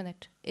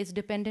minute. It's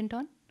dependent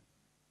on?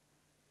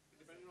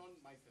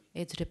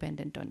 It's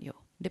dependent on you.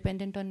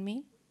 Dependent on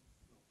me?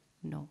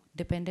 No.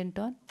 Dependent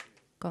on?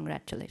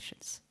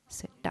 Congratulations.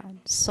 Sit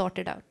down. Sort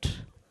it out.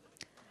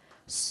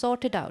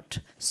 Sort it out.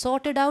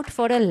 Sort it out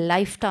for a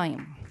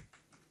lifetime.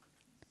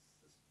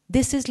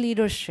 This is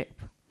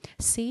leadership.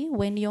 See,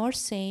 when you're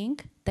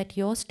saying that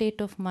your state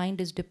of mind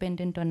is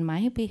dependent on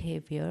my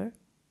behavior,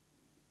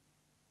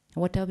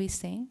 what are we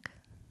saying?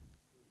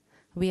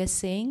 We are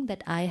saying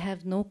that I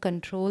have no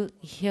control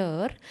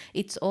here.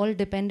 It's all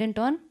dependent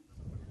on?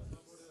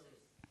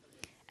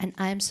 And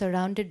I am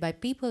surrounded by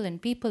people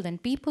and people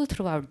and people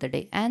throughout the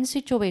day, and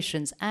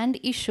situations and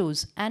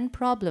issues and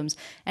problems.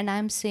 And I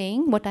am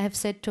saying what I have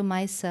said to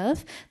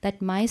myself,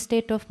 that my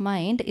state of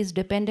mind is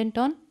dependent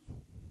on?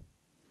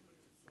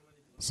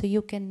 So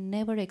you can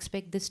never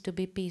expect this to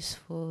be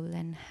peaceful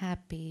and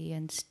happy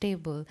and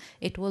stable.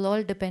 It will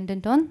all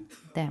dependent on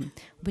them,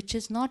 which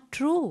is not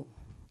true.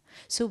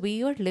 So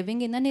we are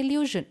living in an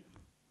illusion.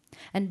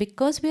 And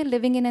because we are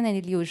living in an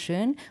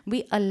illusion,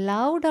 we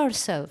allowed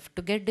ourselves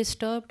to get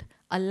disturbed,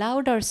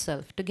 allowed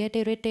ourselves to get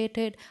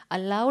irritated,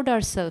 allowed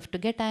ourselves to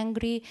get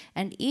angry,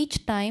 and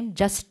each time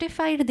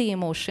justified the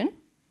emotion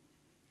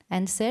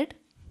and said,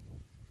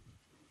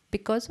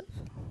 because of.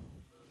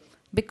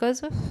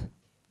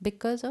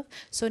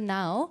 So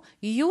now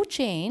you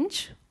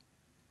change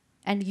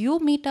and you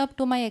meet up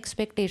to my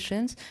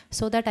expectations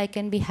so that I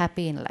can be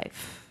happy in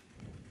life.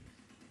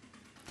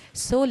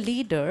 So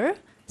leader,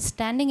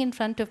 standing in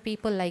front of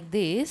people like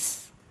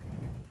this,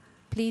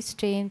 please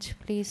change,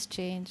 please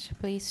change,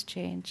 please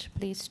change,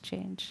 please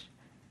change.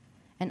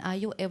 And are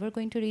you ever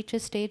going to reach a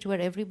stage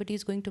where everybody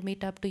is going to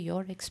meet up to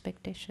your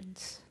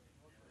expectations?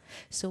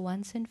 So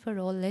once and for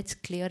all, let's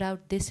clear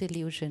out this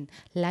illusion.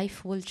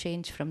 Life will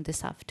change from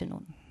this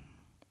afternoon.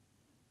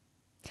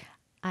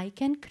 I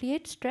can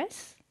create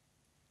stress,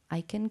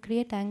 I can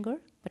create anger,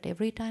 but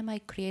every time I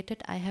create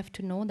it, I have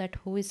to know that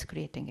who is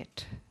creating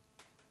it.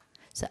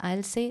 So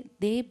I'll say,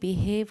 they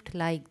behaved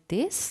like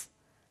this,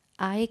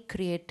 I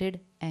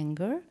created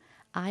anger,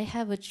 I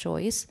have a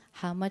choice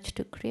how much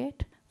to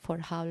create, for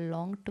how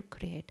long to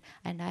create,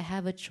 and I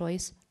have a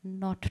choice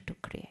not to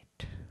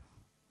create.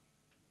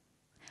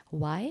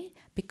 Why?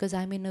 Because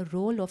I'm in a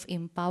role of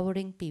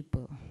empowering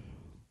people.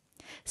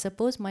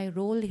 Suppose my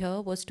role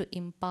here was to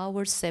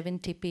empower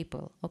 70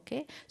 people,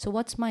 okay? So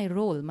what's my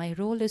role? My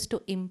role is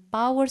to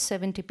empower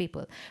 70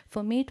 people.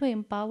 For me to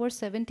empower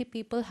 70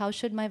 people, how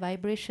should my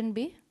vibration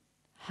be?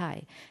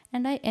 High.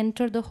 And I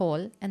enter the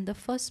hall, and the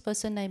first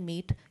person I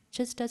meet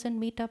just doesn't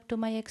meet up to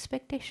my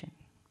expectation.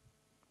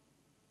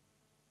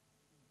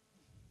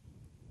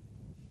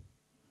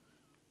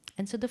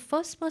 And so the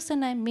first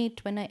person I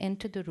meet when I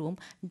enter the room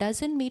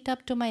doesn't meet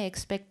up to my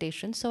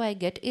expectation, so I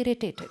get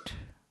irritated.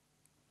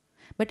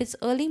 But it's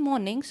early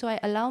morning, so I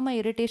allow my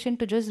irritation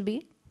to just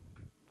be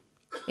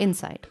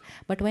inside.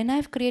 But when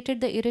I've created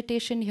the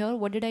irritation here,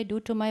 what did I do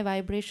to my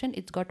vibration?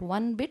 It's got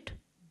one bit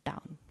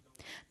down.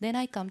 Then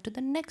I come to the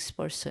next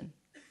person.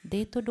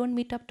 They too don't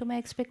meet up to my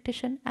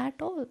expectation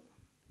at all.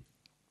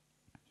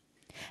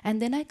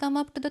 And then I come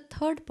up to the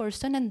third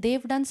person, and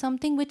they've done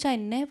something which I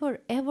never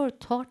ever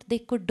thought they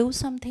could do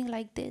something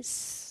like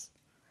this.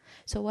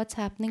 So what's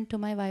happening to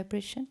my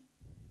vibration?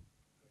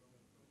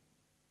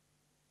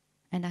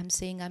 And I'm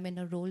saying I'm in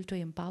a role to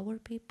empower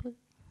people.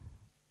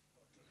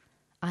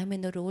 I'm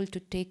in a role to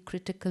take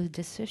critical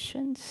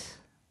decisions.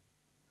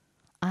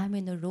 I'm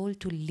in a role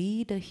to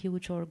lead a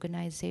huge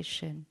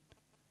organization.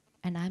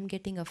 And I'm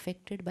getting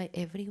affected by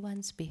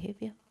everyone's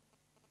behavior.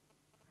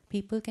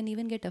 People can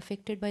even get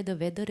affected by the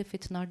weather if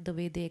it's not the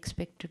way they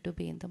expect it to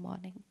be in the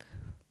morning.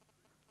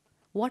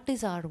 What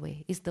is our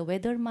way? Is the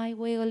weather my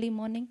way early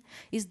morning?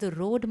 Is the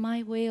road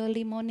my way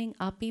early morning?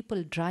 Are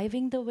people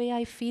driving the way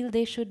I feel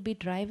they should be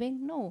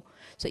driving? No.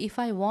 So if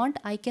I want,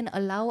 I can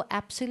allow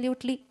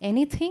absolutely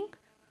anything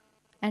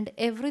and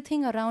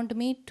everything around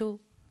me to.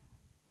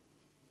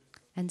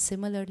 And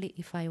similarly,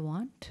 if I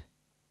want,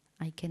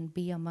 I can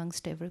be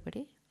amongst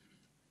everybody,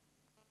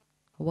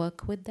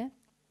 work with them,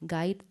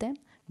 guide them,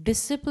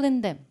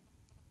 discipline them,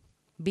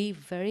 be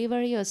very,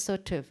 very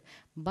assertive,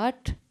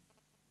 but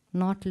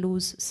not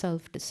lose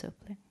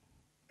self-discipline.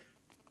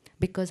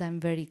 Because I'm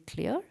very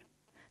clear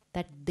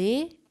that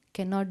they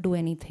cannot do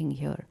anything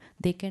here.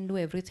 They can do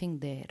everything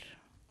there.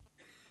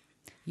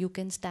 You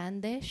can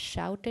stand there,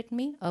 shout at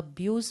me,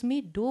 abuse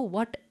me, do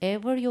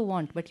whatever you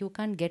want, but you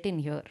can't get in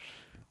here.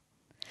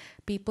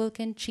 People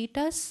can cheat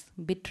us,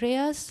 betray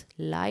us,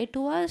 lie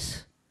to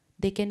us.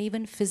 They can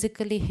even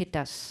physically hit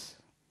us.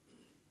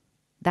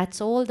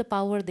 That's all the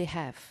power they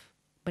have,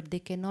 but they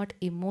cannot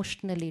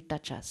emotionally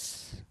touch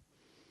us.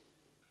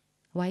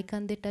 Why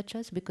can't they touch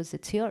us? Because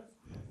it's here.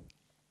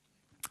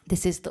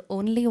 This is the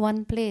only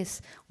one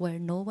place where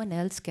no one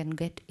else can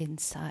get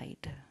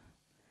inside.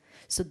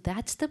 So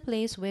that's the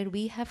place where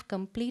we have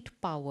complete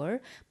power,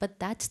 but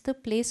that's the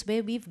place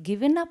where we've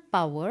given up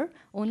power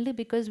only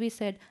because we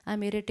said,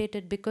 I'm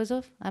irritated because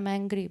of, I'm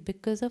angry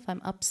because of,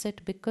 I'm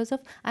upset because of,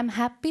 I'm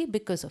happy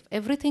because of.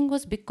 Everything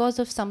was because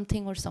of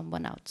something or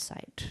someone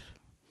outside.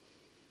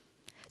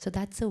 So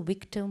that's a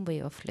victim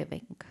way of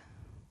living,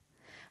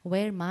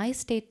 where my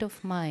state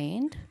of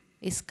mind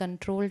is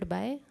controlled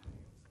by.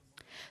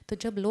 तो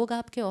जब लोग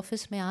आपके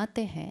office में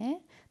आते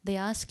हैं, they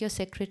ask your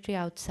secretary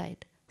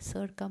outside,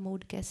 sir का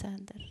mood कैसा है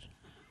अंदर?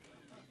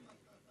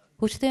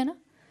 पूछते हैं ना,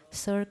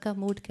 सर का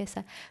मूड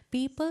कैसा?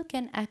 People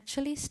can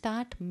actually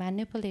start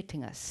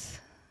manipulating us.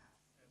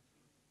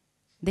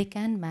 They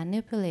can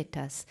manipulate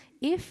us.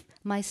 If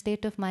my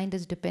state of mind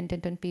is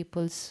dependent on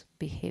people's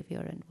behavior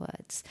and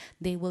words,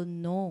 they will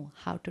know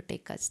how to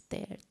take us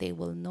there. They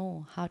will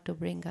know how to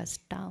bring us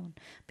down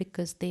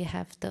because they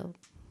have the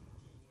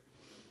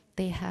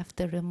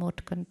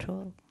remote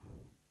control.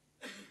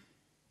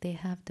 They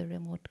have the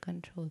remote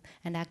control.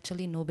 And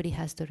actually nobody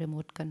has the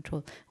remote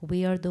control.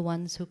 We are the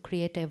ones who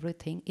create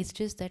everything. It's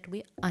just that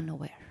we're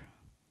unaware.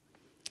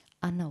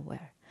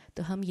 Unaware.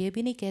 तो हम ये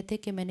भी नहीं कहते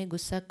कि मैंने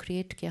गुस्सा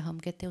create किया, हम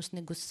कहते हैं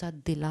उसने गुस्सा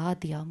दिला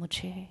दिया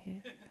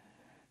मुझे.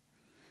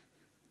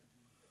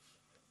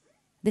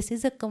 This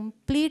is a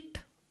complete,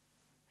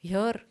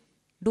 here,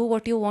 do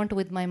what you want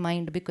with my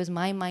mind because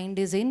my mind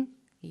is in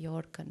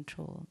your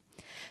control.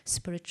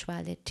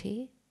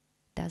 Spirituality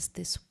does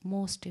this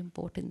most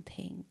important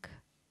thing,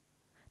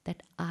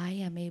 that I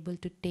am able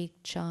to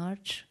take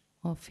charge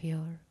of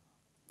here.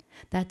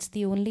 That's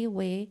the only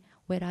way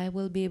where I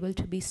will be able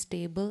to be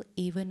stable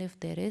even if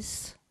there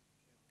is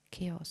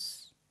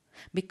chaos.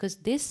 Because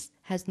this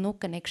has no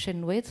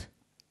connection with.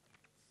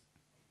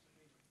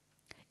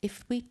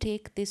 If we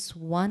take this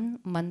one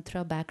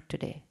mantra back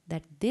today,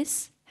 that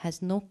this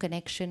has no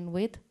connection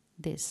with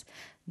this.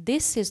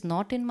 This is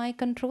not in my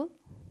control.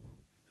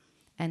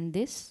 And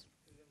this,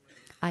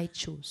 I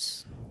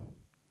choose.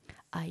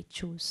 I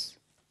choose.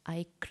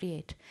 I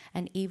create.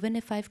 And even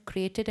if I've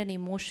created an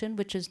emotion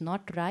which is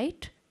not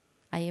right,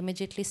 I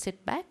immediately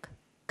sit back,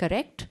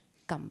 correct,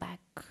 come back.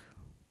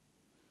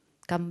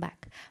 Come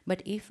back.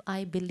 But if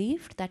I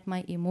believed that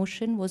my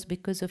emotion was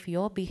because of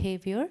your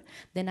behavior,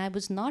 then I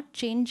was not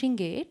changing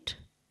it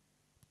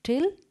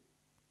till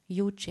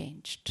you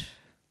changed.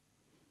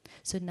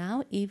 So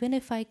now, even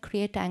if I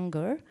create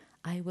anger,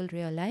 I will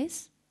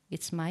realize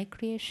it's my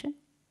creation.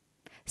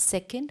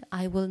 Second,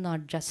 I will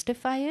not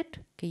justify it,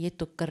 कि ये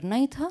तो करना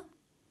ही था.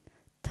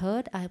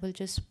 Third, I will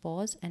just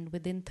pause and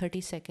within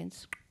 30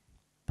 seconds,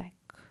 back.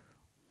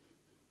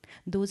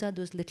 Those are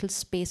those little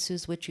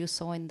spaces which you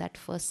saw in that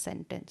first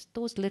sentence.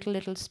 Those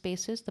little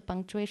spaces, the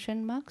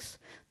punctuation marks,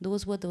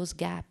 those were those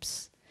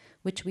gaps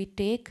which we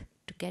take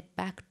to get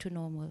back to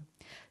normal.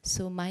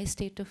 So my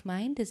state of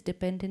mind is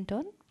dependent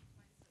on?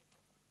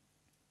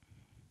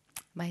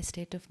 My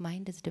state of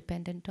mind is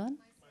dependent on?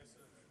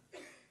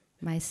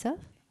 Myself?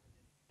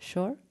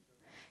 Sure.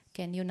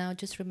 Can you now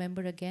just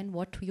remember again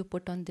what you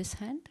put on this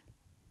hand?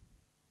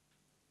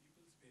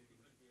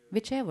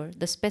 Whichever,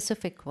 the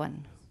specific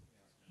one.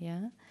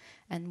 Yeah.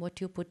 And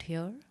what you put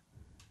here?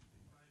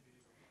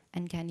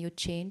 And can you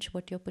change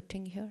what you're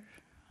putting here?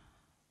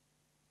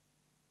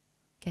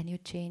 Can you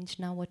change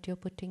now what you're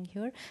putting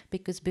here?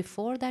 Because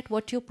before that,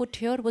 what you put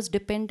here was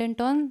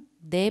dependent on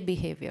their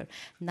behavior.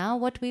 Now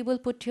what we will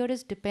put here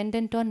is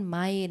dependent on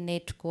my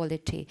innate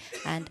quality.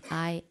 And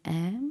I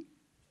am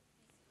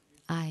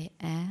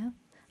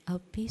a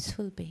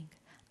peaceful being.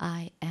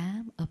 I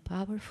am a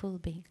powerful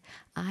being.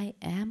 I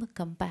am a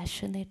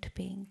compassionate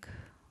being.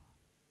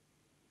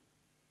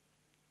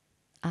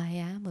 I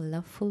am a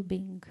loveful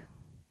being.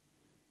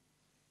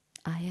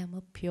 I am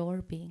a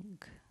pure being.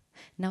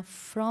 Now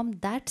from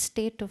that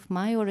state of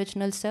my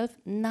original self,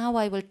 now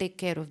I will take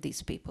care of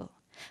these people.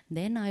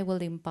 Then I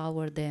will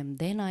empower them.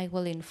 Then I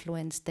will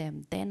influence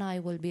them. Then I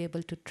will be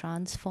able to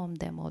transform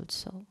them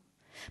also.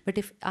 But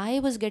if I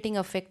was getting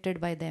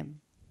affected by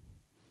them,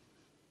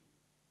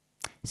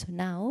 so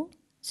now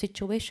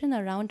situation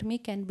around me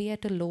can be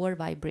at a lower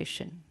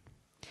vibration.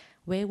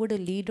 Where would a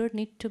leader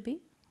need to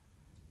be?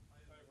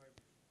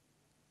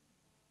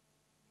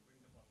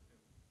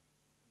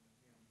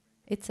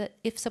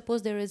 If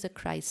suppose there is a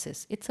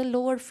crisis, it's a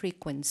lower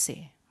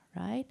frequency,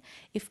 right?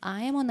 If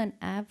I am on an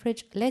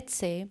average, let's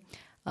say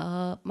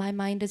my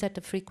mind is at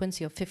a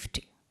frequency of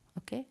 50,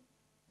 okay?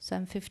 So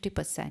I'm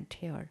 50%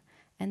 here.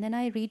 And then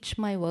I reach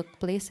my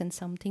workplace and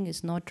something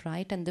is not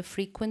right and the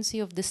frequency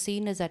of the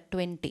scene is at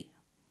 20.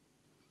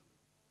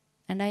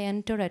 And I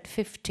enter at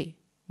 50.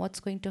 What's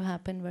going to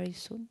happen very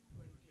soon?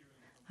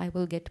 I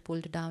will get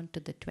pulled down to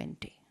the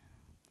 20.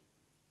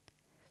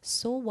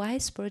 So why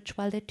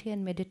spirituality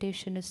and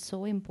meditation is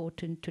so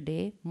important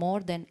today, more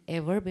than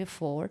ever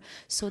before,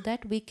 so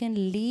that we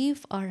can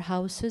leave our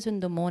houses in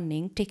the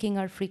morning taking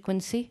our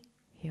frequency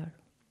here.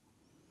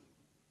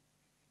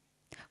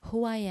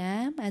 Who I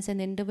am as an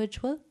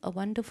individual, a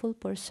wonderful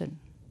person.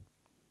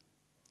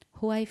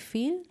 Who I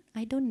feel,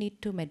 I don't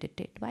need to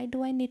meditate. Why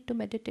do I need to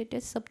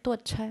meditate? Sab to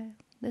acha hai.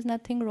 There's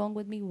nothing wrong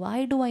with me.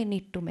 Why do I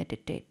need to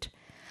meditate?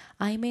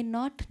 I may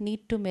not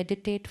need to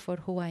meditate for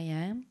who I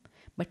am,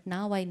 but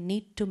now I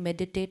need to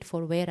meditate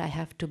for where I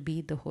have to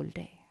be the whole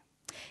day.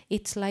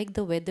 It's like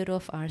the weather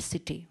of our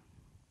city.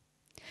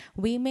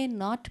 We may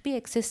not be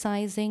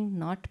exercising,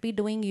 not be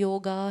doing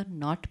yoga,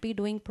 not be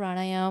doing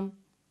pranayam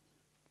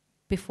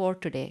before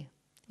today.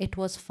 It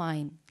was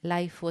fine.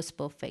 Life was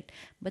perfect.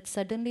 But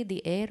suddenly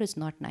the air is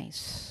not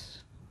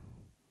nice.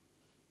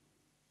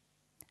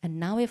 And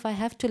now if I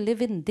have to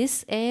live in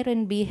this air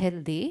and be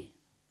healthy,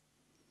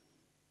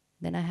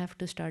 then I have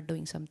to start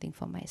doing something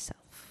for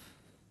myself.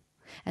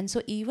 And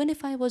so even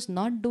if I was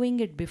not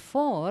doing it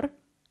before,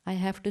 I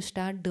have to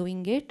start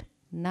doing it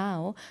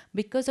now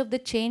because of the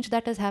change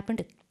that has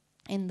happened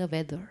in the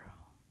weather.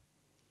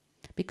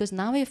 Because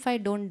now if I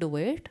don't do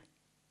it,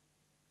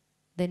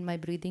 then my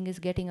breathing is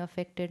getting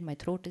affected, my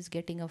throat is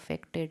getting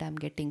affected, I'm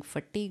getting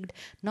fatigued.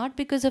 Not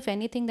because of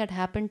anything that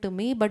happened to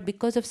me, but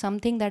because of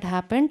something that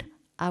happened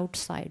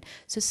outside.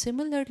 So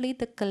similarly,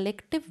 the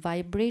collective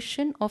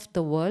vibration of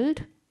the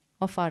world,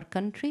 of our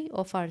country,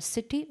 of our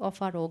city,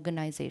 of our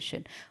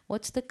organization.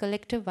 What's the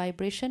collective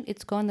vibration?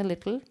 It's gone a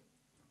little.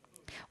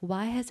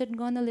 Why has it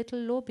gone a little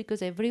low?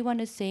 Because everyone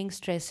is saying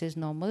stress is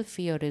normal,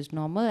 fear is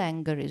normal,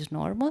 anger is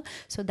normal.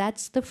 So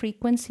that's the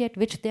frequency at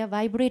which they are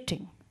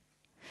vibrating.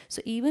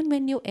 So even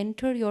when you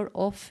enter your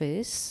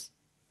office,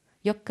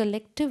 your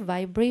collective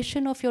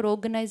vibration of your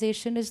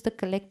organization is the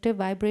collective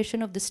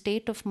vibration of the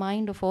state of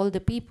mind of all the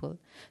people.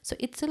 So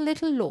it's a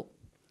little low.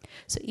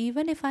 So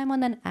even if I'm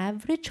on an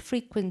average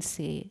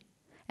frequency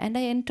and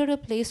I enter a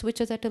place which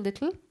is at a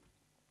little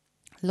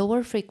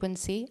lower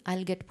frequency,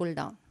 I'll get pulled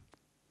down.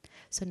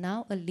 So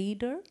now a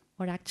leader,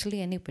 or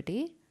actually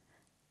anybody,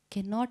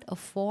 cannot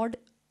afford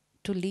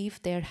to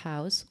leave their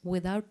house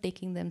without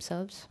taking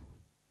themselves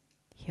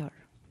here.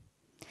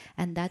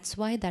 And that's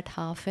why that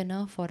half an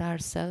hour for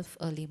ourselves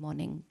early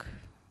morning.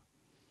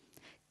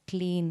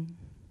 Clean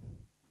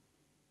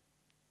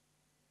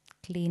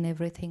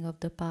everything of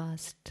the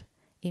past.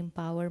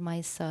 Empower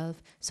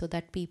myself so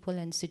that people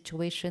and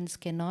situations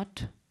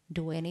cannot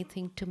do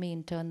anything to me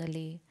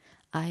internally.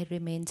 I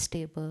remain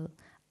stable.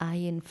 I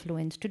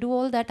influence. To do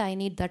all that, I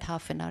need that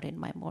half an hour in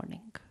my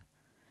morning.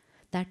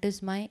 That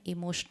is my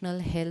emotional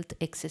health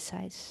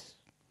exercise.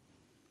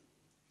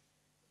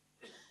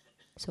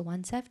 So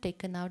once I've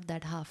taken out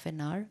that half an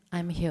hour,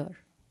 I'm here.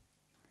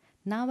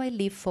 Now I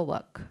leave for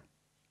work.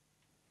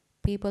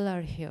 People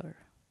are here.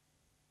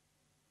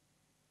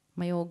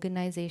 My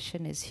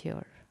organization is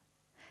here.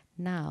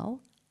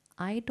 Now,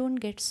 I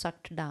don't get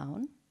sucked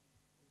down,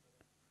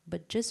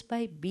 but just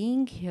by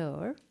being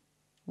here,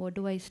 what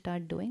do I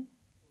start doing?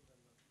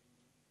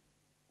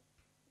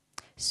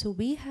 So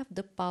we have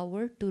the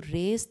power to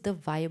raise the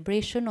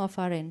vibration of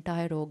our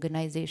entire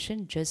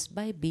organization just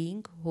by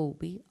being who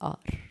we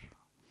are.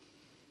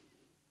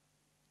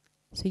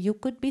 So you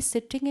could be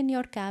sitting in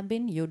your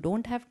cabin, you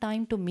don't have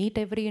time to meet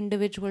every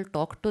individual,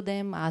 talk to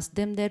them, ask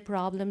them their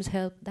problems,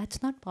 help.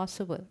 That's not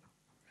possible.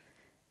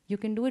 You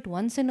can do it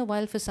once in a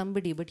while for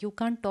somebody, but you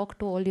can't talk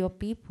to all your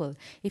people.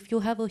 If you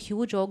have a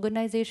huge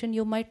organization,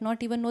 you might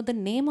not even know the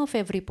name of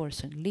every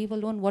person, leave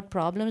alone what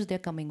problems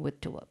they're coming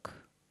with to work.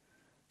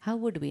 How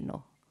would we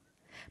know?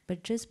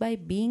 But just by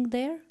being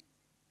there,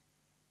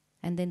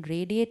 and then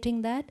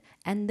radiating that,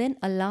 and then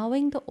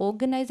allowing the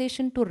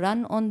organization to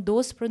run on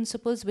those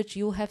principles which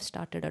you have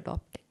started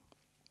adopting.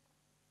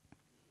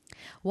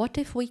 What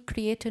if we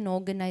create an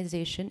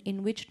organization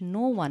in which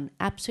no one,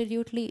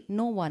 absolutely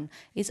no one,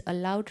 is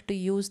allowed to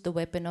use the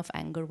weapon of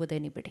anger with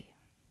anybody?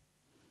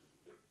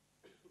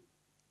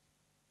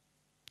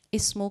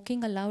 Is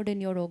smoking allowed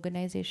in your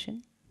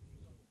organization?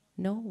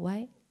 No,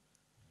 why?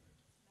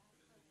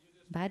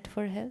 Bad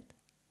for health?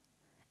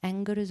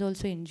 Anger is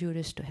also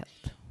injurious to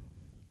health.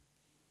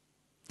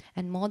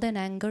 And more than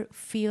anger,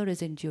 fear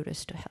is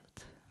injurious to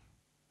health.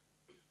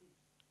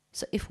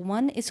 So if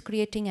one is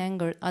creating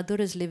anger, other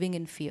is living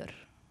in fear.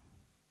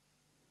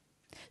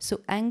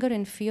 So anger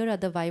and fear are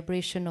the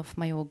vibration of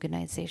my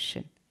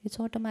organization. It's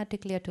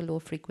automatically at a low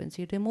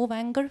frequency. Remove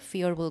anger,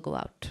 fear will go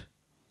out.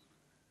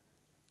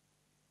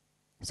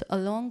 So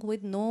along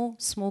with no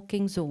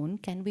smoking zone,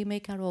 can we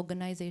make our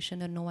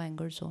organization a no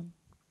anger zone?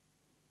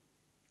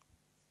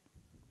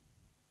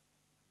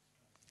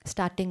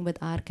 Starting with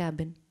our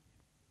cabin.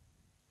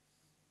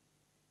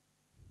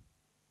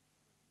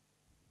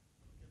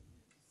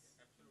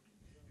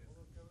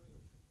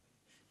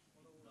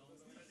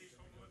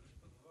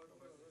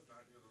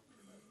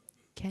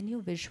 Can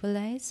you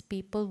visualize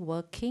people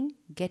working,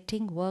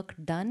 getting work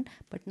done,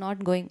 but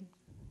not going?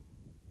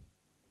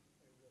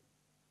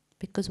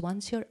 Because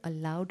once you're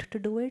allowed to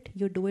do it,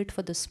 you do it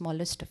for the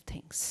smallest of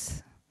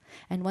things.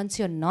 And once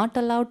you're not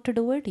allowed to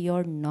do it,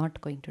 you're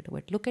not going to do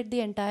it. Look at the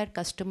entire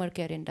customer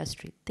care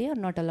industry. They are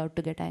not allowed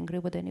to get angry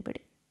with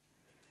anybody.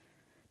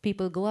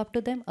 People go up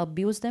to them,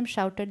 abuse them,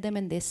 shout at them,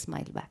 and they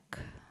smile back.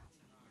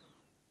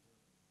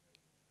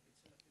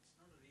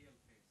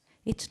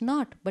 It's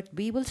not, but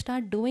we will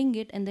start doing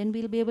it and then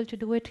we'll be able to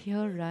do it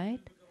here, right?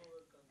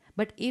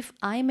 But if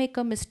I make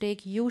a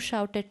mistake, you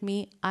shout at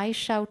me, I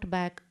shout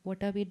back,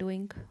 what are we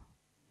doing?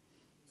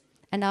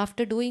 And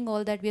after doing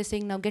all that, we are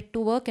saying, now get to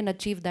work and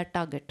achieve that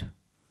target.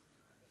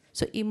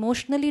 So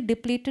emotionally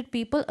depleted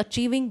people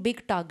achieving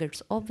big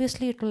targets,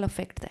 obviously it will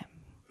affect them.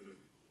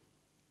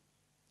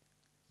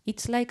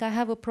 It's like I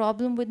have a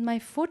problem with my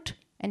foot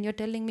and you're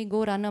telling me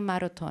go run a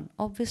marathon.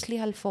 Obviously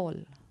I'll fall.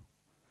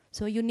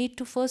 So you need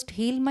to first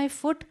heal my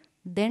foot,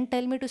 then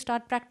tell me to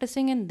start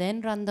practicing and then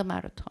run the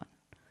marathon.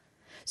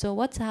 So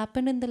what's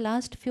happened in the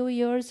last few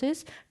years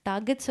is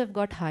targets have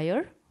got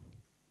higher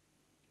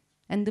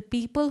and the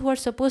people who are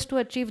supposed to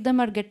achieve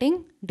them are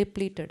getting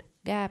depleted.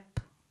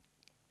 Gap.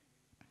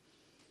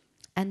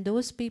 And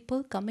those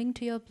people coming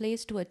to your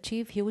place to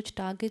achieve huge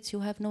targets,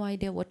 you have no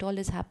idea what all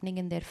is happening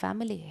in their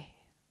family.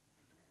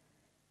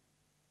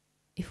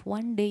 If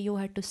one day you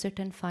had to sit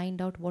and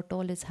find out what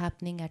all is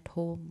happening at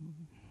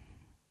home,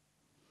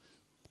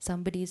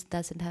 somebody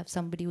doesn't have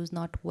somebody who's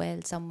not well,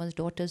 someone's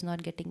daughter's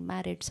not getting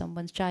married,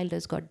 someone's child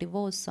has got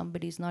divorced,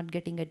 somebody's not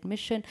getting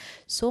admission,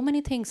 so many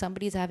things,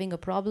 somebody's having a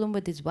problem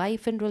with his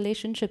wife and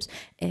relationships.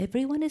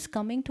 Everyone is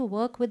coming to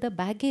work with a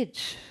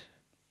baggage.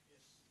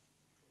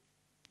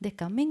 They're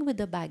coming with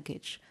a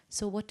baggage.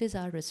 So what is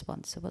our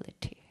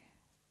responsibility?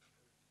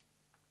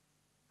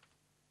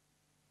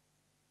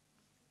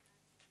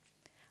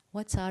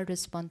 What's our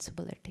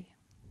responsibility?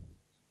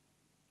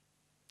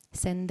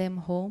 Send them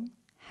home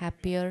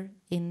happier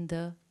in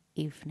the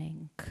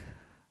evening.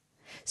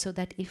 So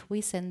that if we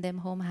send them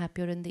home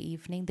happier in the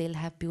evening, they'll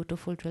have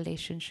beautiful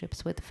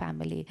relationships with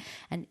family.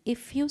 And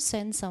if you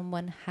send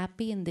someone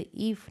happy in the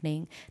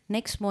evening,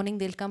 next morning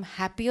they'll come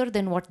happier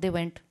than what they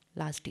went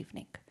last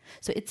evening.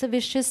 So it's a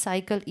vicious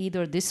cycle,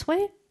 either this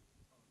way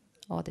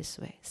or this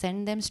way.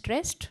 Send them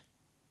stressed,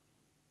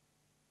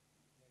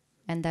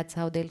 and that's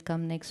how they'll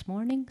come next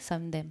morning.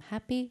 Send them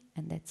happy,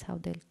 and that's how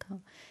they'll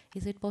come.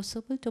 Is it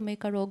possible to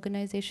make our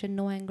organization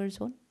no anger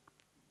zone?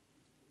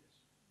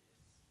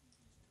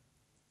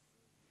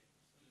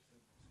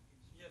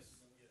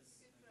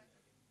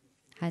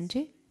 हाँ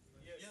जी?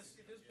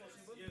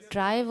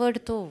 Try word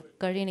तो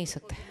कर ही नहीं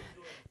सकते.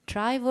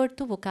 Try word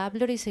तो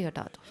vocabulary से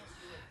हटा दो.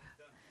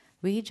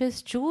 We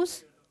just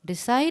choose,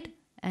 decide,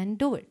 and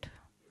do it.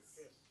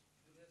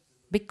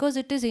 Because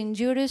it is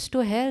injurious to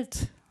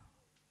health.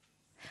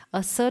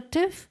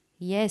 Assertive,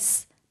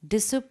 yes.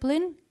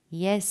 Discipline,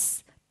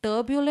 yes.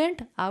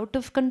 Turbulent, out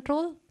of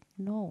control,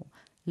 no.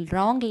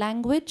 Wrong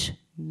language,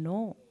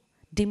 no.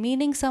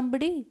 Demeaning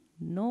somebody,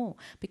 No,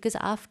 because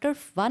after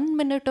 1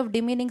 minute of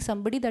demeaning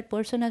somebody, that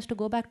person has to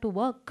go back to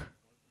work.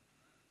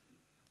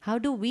 How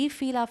do we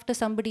feel after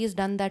somebody has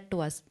done that to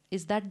us?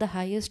 Is that the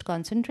highest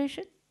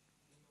concentration?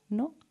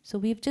 No. So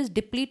we've just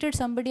depleted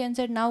somebody and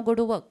said, now go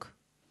to work.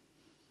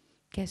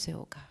 Kaise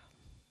hoga?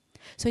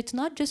 So it's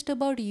not just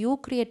about you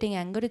creating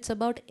anger, it's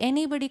about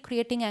anybody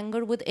creating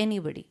anger with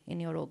anybody in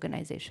your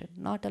organization.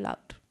 Not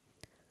allowed.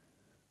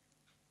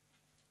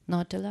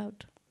 Not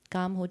allowed.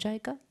 काम हो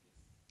जाएगा?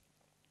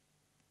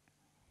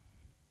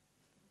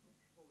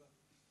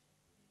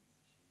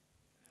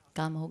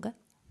 काम होगा?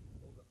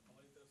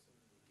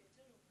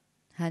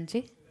 हाँ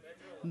जी?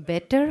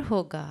 Better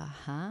होगा,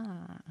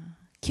 हाँ.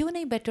 क्यों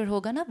नहीं बेटर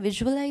होगा ना?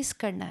 विजुअलाइज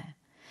करना है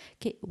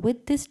कि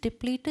with this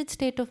depleted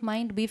state of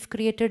mind we've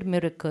created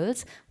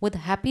miracles. With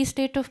happy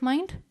state of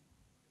mind,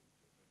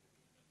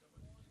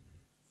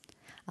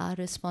 our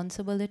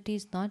responsibility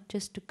is not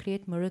just to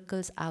create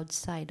miracles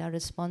outside. Our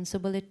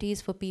responsibility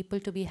is for people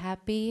to be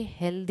happy,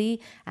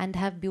 healthy, and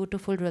have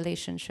beautiful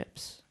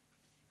relationships.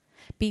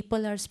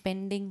 People are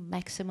spending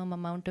maximum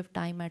amount of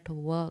time at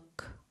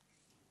work.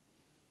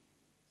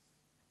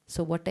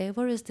 So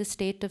whatever is the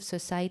state of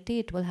society,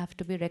 it will have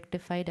to be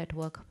rectified at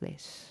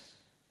workplace.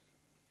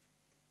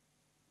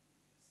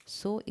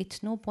 So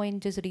it's no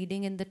point just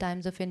reading in the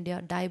Times of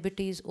India,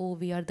 diabetes, oh,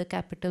 we are the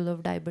capital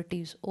of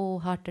diabetes, oh,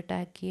 heart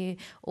attack, ye,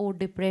 oh,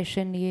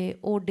 depression, ye,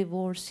 oh,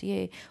 divorce,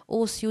 ye,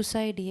 oh,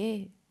 suicide,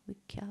 ye.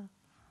 Kya?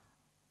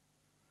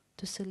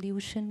 The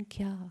solution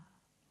kya?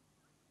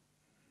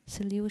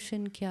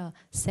 Solution kya?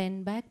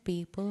 Send back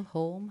people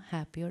home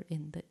happier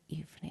in the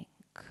evening.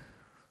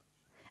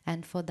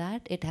 And for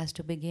that, it has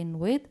to begin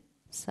with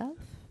self.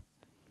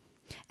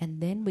 And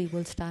then we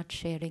will start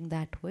sharing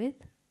that with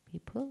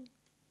people.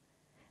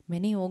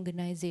 Many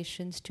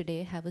organizations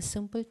today have a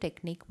simple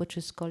technique which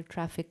is called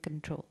traffic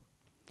control.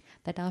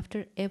 That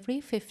after every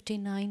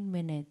 59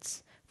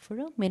 minutes, for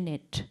a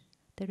minute,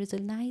 there is a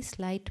nice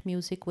light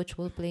music which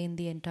will play in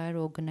the entire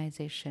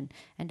organization.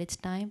 And it's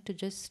time to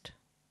just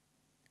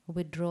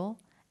withdraw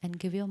and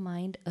give your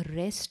mind a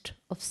rest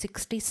of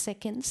 60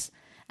 seconds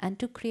and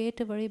to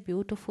create a very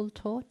beautiful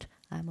thought.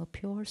 I'm a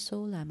pure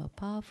soul, I'm a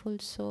powerful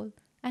soul,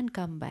 and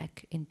come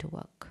back into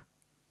work.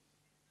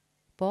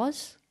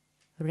 Pause,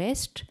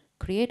 rest,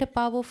 create a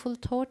powerful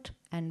thought,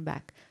 and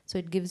back. So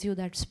it gives you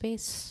that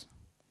space.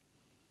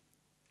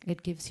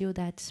 It gives you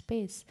that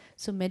space.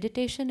 So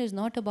meditation is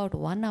not about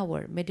 1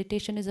 hour.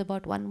 Meditation is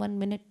about one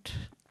minute.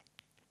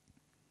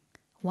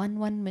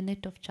 One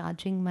minute of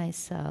charging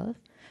myself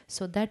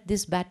so that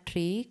this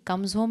battery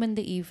comes home in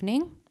the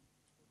evening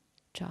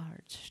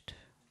charged.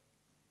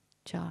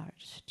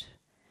 Charged.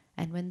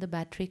 And when the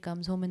battery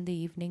comes home in the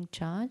evening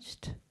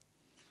charged,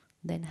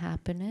 then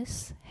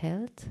happiness,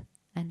 health,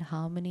 and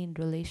harmony in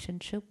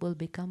relationship will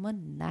become a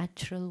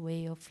natural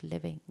way of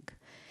living.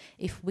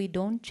 If we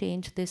don't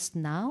change this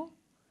now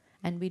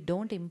and we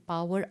don't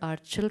empower our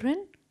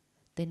children,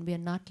 then we are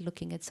not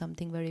looking at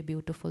something very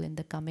beautiful in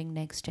the coming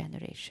next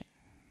generation.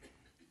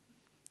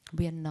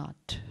 We are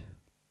not.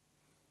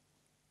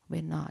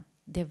 We're not.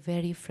 They're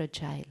very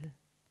fragile.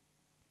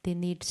 They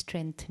need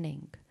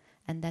strengthening.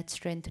 And that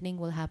strengthening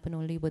will happen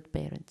only with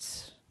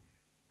parents.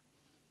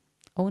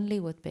 Only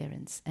with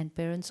parents. And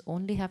parents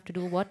only have to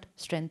do what?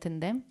 Strengthen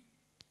them.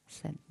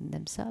 Strengthen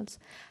themselves.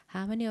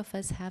 How many of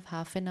us have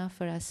half an hour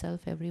for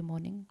ourselves every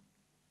morning?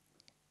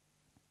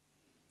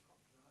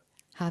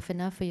 Half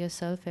an hour for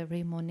yourself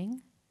every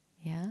morning?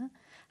 Yeah?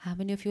 How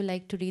many of you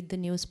like to read the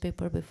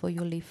newspaper before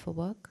you leave for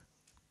work?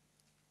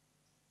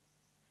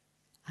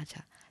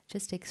 Acha.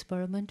 Just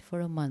experiment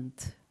for a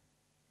month.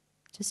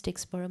 Just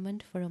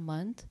experiment for a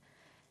month.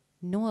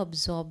 No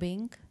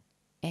absorbing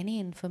any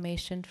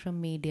information from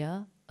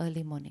media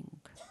early morning.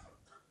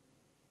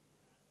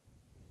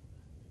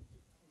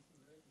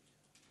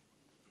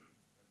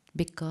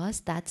 Because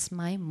that's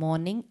my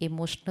morning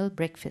emotional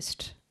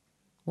breakfast.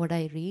 What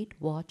I read,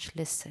 watch,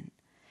 listen.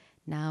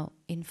 Now,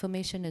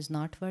 information is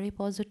not very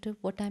positive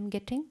what I'm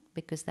getting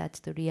because that's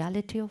the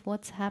reality of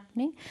what's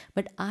happening.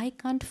 But I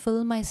can't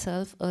fill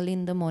myself early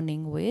in the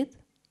morning with,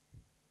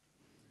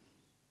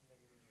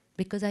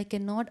 because I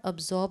cannot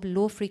absorb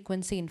low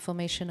frequency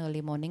information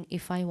early morning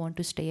if I want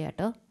to stay at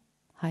a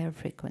higher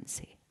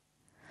frequency.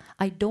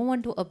 I don't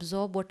want to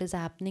absorb what is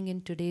happening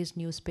in today's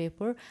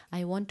newspaper.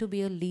 I want to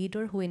be a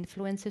leader who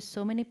influences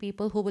so many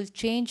people who will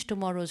change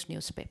tomorrow's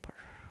newspaper.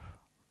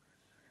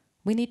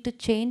 We need to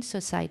change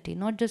society,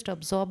 not just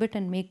absorb it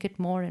and make it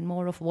more and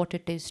more of what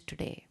it is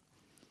today.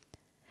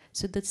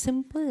 So the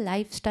simple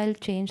lifestyle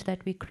change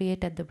that we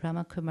create at the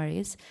Brahma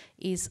Kumaris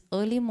is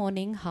early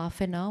morning,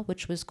 half an hour,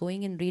 which was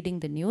going and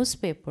reading the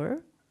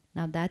newspaper.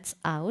 Now that's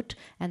out,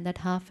 and that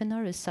half an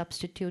hour is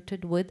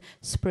substituted with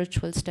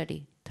spiritual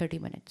study, 30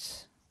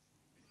 minutes.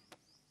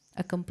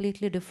 A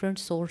completely different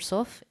source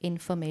of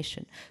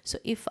information. So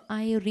if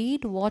I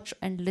read, watch,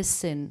 and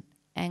listen,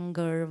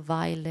 anger,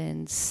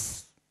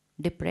 violence,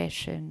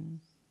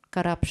 depression,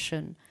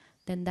 corruption,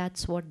 then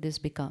that's what this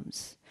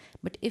becomes.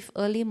 But if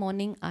early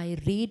morning I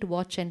read,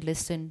 watch, and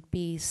listen,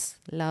 peace,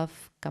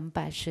 love,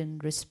 compassion,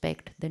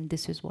 respect, then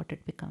this is what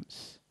it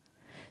becomes.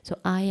 So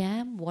I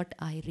am what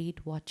I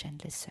read, watch,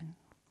 and listen.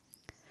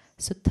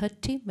 So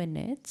 30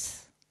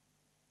 minutes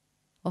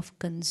of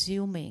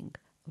consuming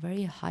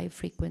very high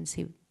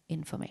frequency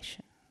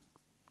information.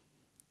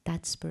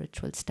 That's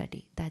spiritual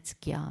study. That's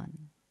Gyan.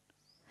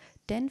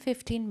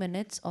 10-15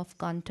 minutes of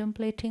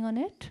contemplating on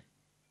it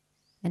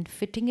and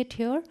fitting it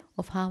here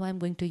of how I'm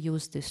going to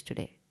use this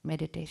today.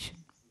 Meditation.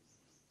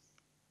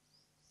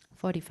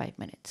 45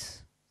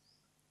 minutes.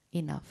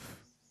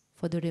 Enough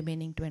for the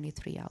remaining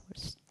 23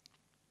 hours.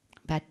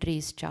 Battery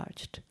is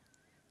charged.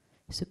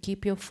 So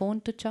keep your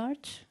phone to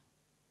charge.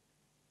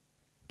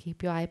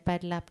 Keep your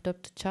iPad,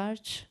 laptop to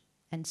charge,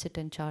 and sit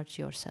and charge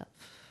yourself.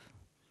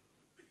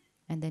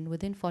 And then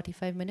within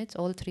 45 minutes,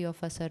 all three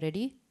of us are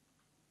ready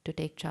to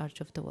take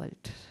charge of the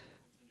world.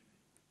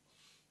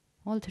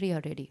 All three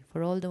are ready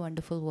for all the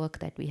wonderful work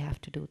that we have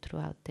to do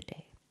throughout the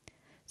day.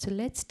 So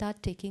let's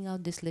start taking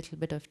out this little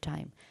bit of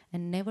time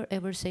and never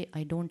ever say,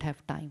 I don't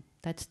have time.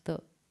 That's the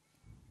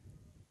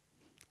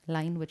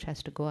line which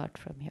has to go out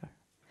from here.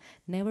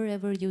 Never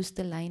ever use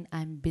the line,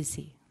 I'm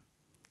busy.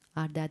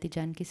 Our Dadi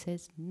Janki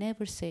says,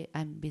 never say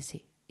I'm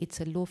busy.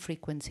 It's a low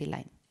frequency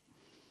line.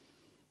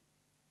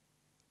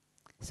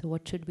 So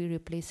what should we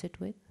replace it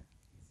with?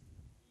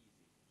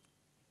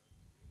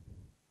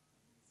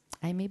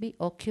 I may be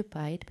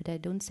occupied, but I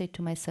don't say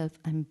to myself,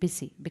 I'm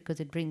busy, because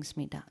it brings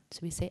me down. So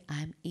we say,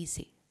 I'm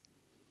easy.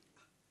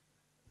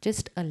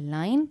 Just a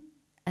line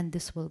and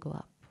this will go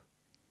up.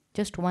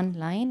 Just one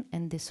line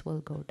and this will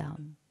go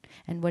down.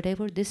 And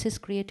whatever this is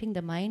creating,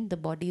 the mind, the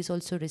body is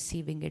also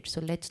receiving it.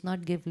 So let's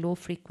not give low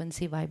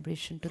frequency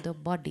vibration to the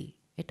body.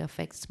 It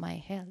affects my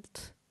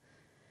health.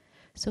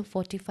 So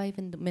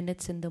 45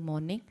 minutes in the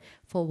morning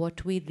for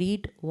what we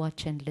read,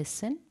 watch and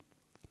listen.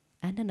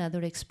 And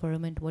another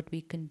experiment what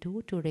we can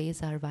do to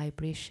raise our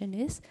vibration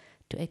is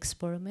to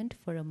experiment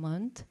for a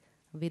month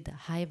with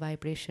high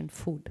vibration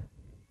food.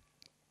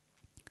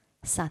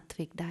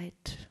 Sattvic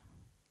diet.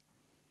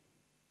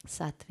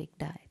 Sattvic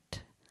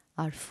diet.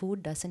 Our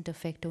food doesn't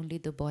affect only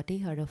the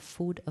body, our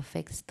food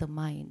affects the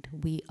mind.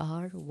 We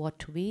are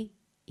what we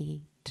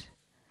eat.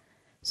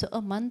 So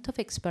a month of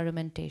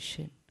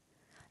experimentation.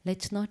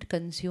 Let's not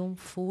consume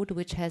food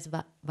which has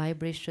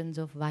vibrations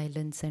of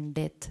violence and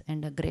death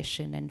and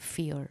aggression and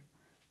fear.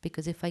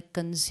 Because if I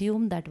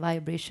consume that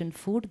vibration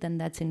food, then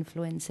that's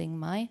influencing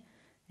my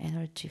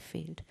energy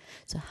field.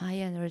 So high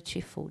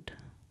energy food,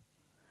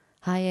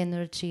 high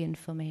energy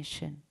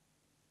information,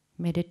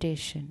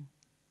 meditation,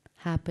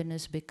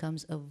 happiness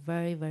becomes a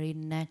very, very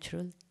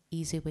natural,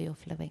 easy way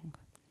of living.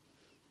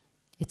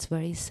 It's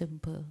very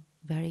simple,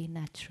 very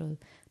natural,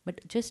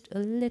 but just a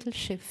little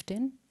shift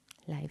in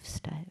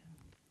lifestyle.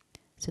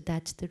 So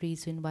that's the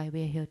reason why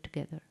we're here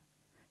together.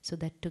 So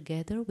that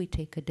together we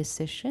take a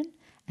decision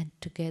and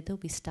together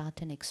we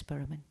start an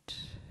experiment.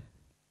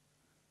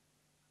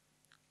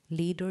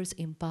 Leaders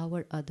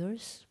empower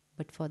others,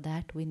 but for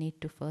that we need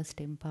to first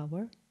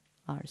empower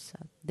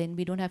ourselves. Then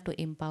we don't have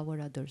to empower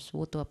others.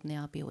 वो तो अपने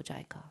आप ही हो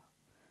जाएगा.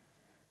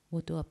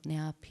 वो तो अपने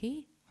आप ही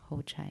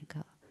हो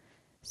जाएगा.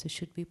 So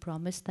should we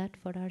promise that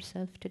for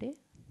ourselves today?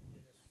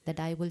 That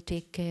I will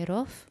take care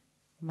of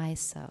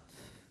myself.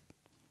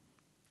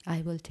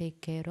 I will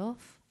take care of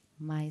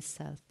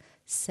myself.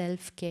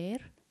 Self-care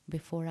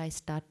before I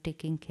start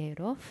taking care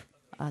of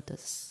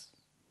others.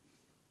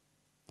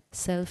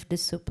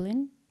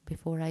 Self-discipline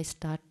before I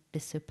start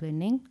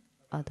disciplining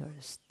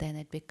others. Then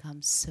it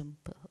becomes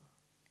simple,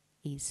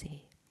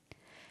 easy.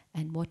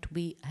 And what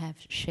we have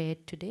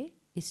shared today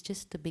is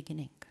just the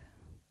beginning.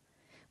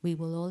 We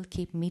will all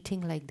keep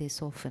meeting like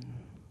this often.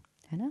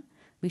 You know?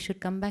 We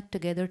should come back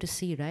together to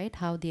see, right,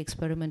 how the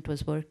experiment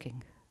was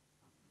working.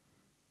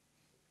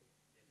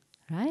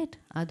 Right?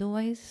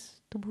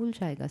 Otherwise, to bhul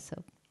jayega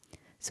sab.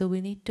 So we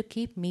need to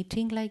keep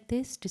meeting like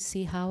this to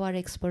see how our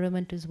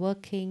experiment is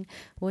working,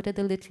 what are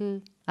the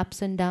little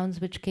ups and downs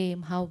which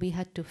came, how we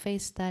had to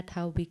face that,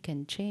 how we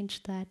can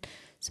change that.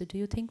 So do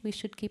you think we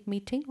should keep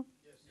meeting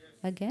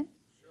again?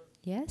 Sure.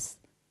 Yes?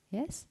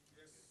 Yes?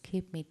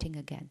 Keep meeting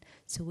again.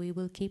 So we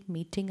will keep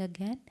meeting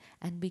again,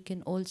 and we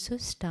can also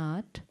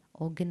start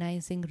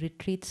organizing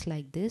retreats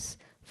like this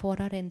for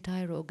our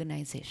entire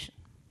organization.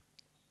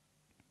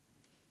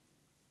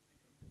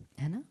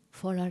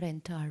 For our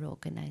entire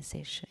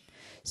organization.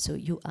 So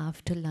you,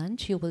 after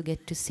lunch, you will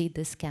get to see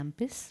this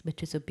campus,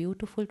 which is a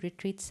beautiful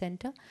retreat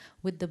center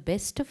with the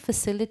best of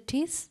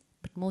facilities,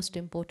 but most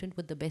important,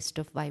 with the best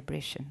of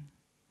vibration.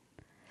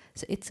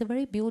 So it's a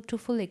very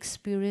beautiful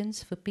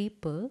experience for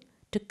people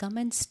to come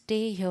and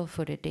stay here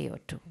for a day or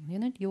two. You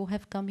know, you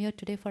have come here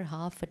today for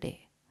half a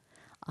day.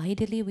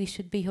 Ideally, we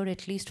should be here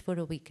at least for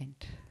a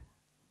weekend.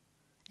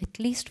 At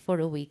least for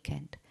a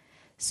weekend.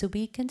 So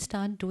we can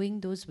start doing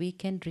those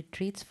weekend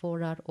retreats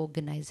for our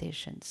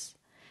organizations.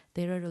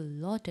 There are a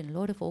lot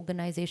of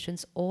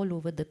organizations all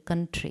over the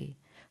country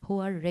who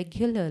are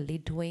regularly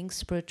doing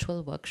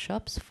spiritual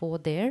workshops for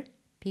their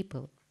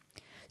people.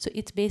 So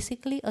it's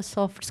basically a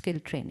soft skill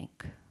training.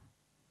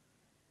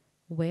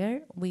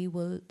 where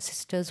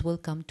sisters will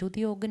come to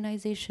the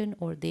organization,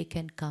 or they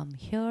can come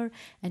here,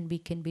 and we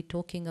can be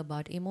talking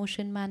about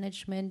emotion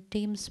management,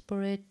 team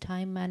spirit,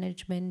 time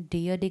management,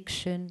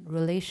 de-addiction,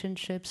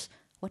 relationships,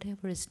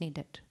 whatever is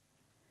needed.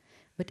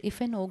 But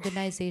if an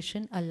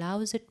organization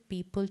allows it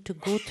people to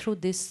go through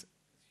this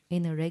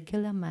in a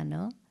regular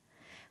manner,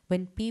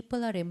 when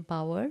people are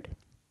empowered,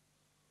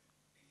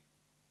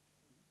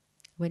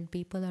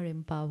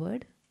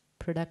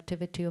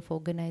 productivity of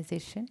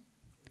organization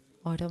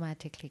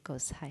automatically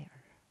goes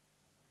higher.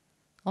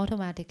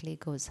 Automatically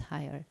goes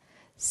higher.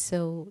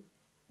 So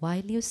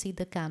while you see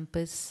the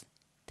campus,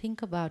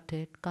 think about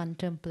it,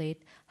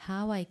 contemplate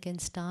how I can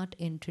start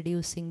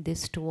introducing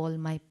this to all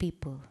my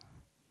people.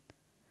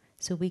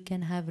 So we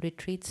can have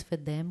retreats for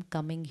them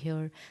coming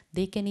here.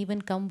 They can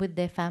even come with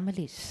their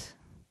families.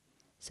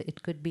 So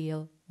it could be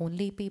a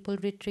only people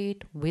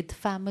retreat, with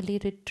family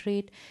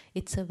retreat.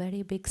 It's a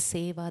very big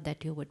seva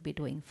that you would be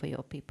doing for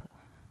your people.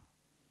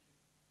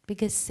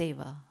 Biggest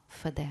seva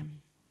for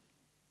them.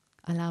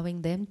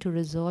 Allowing them to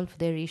resolve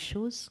their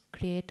issues,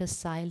 create a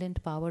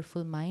silent,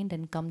 powerful mind,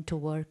 and come to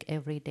work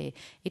every day.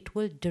 It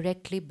will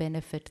directly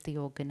benefit the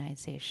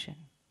organization.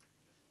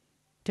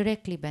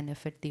 Directly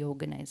benefit the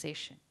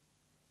organization.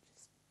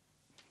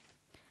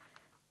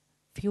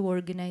 Few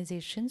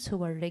organizations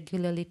who are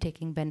regularly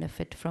taking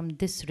benefit from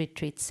this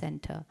retreat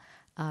center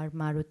are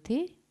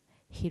Maruti,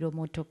 Hero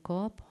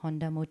Motocorp,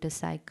 Honda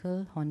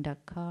Motorcycle, Honda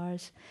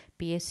Cars,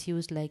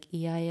 PSUs like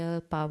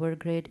EIL, Power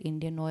Grid,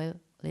 Indian Oil,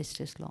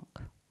 list is long.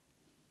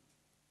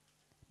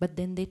 But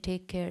then they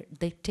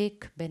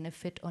take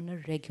benefit on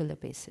a regular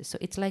basis. So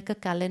it's like a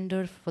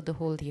calendar for the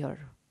whole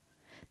year.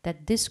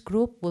 That this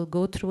group will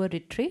go through a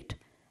retreat,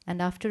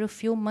 and after a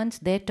few months,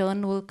 their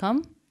turn will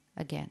come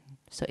again.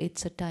 So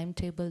it's a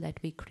timetable that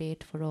we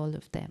create for all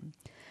of them.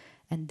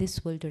 And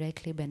this will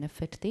directly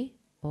benefit the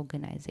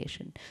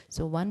organization.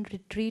 So one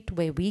retreat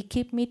where we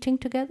keep meeting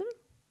together,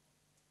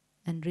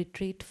 and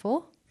retreat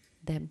for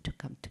them to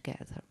come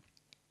together.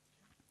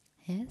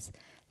 Yes?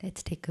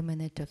 Let's take a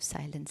minute of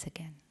silence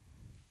again.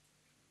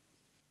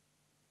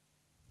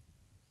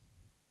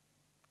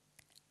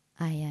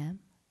 I am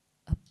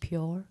a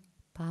pure,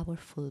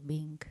 powerful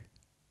being.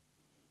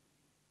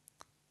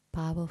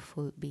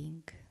 Powerful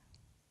being.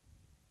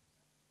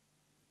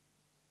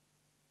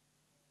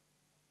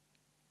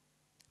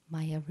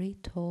 My every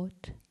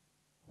thought,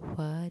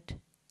 word,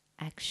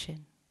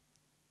 action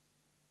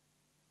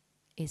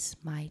is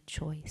my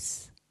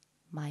choice,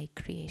 my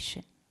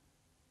creation.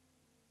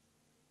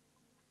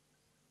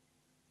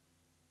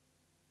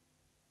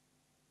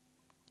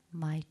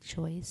 My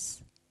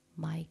choice,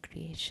 my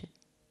creation.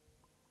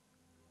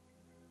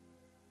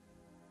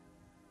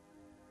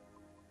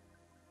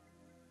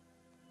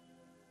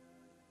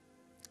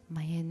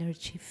 My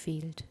energy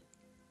field,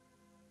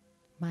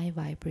 my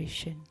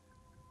vibration.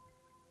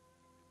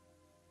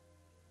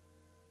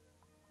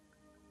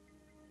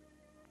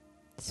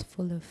 It's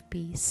full of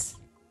peace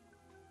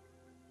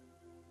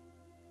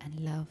and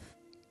love.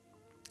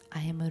 I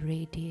am a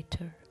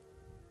radiator.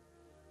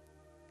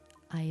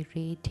 I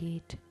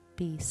radiate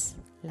peace,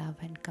 love,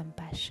 and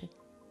compassion.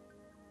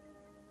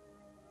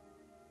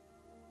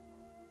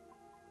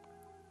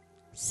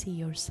 See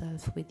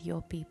yourself with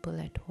your people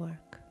at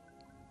work.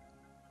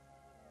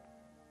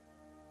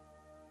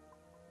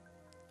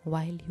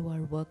 While you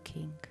are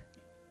working,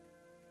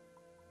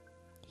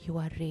 you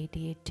are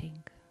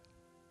radiating.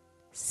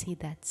 See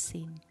that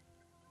scene.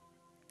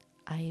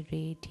 I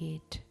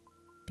radiate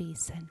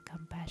peace and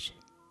compassion.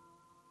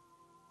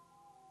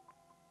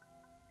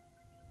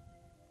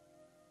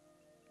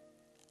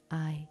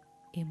 I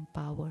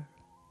empower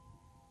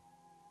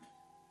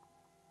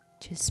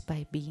just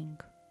by being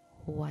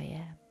who I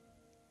am.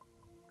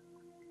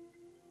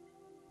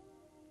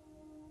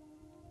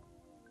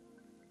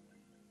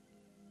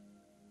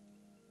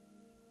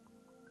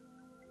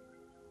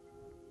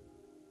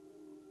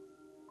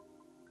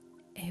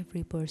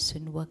 Every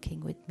person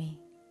working with me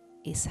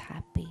is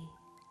happy,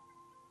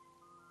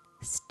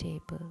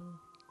 stable,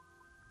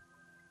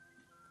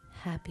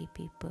 happy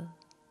people,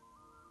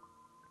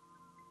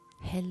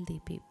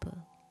 healthy people.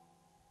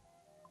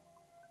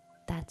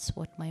 That's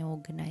what my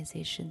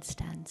organization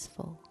stands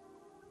for.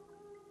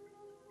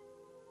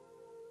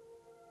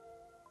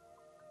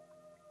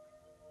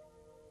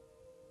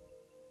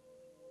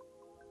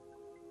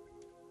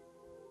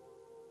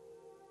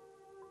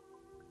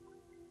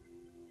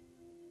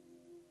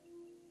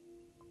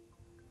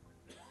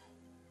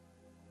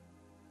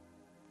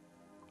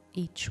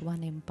 Each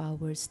one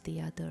empowers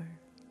the other,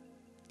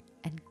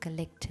 and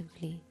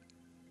collectively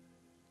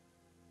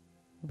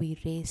we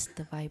raise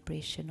the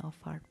vibration of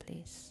our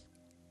place.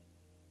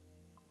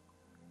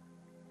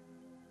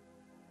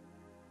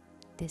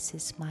 This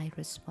is my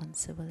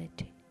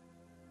responsibility.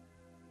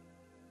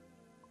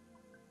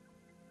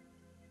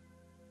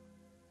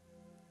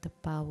 The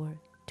power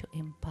to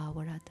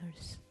empower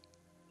others.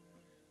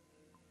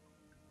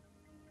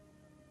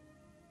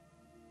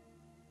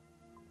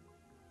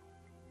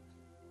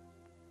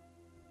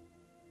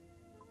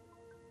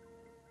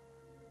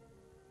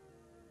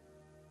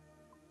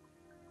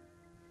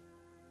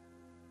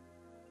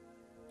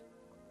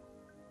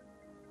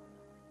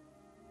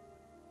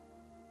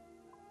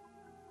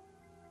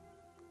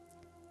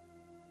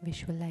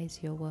 Visualize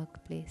your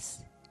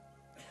workplace,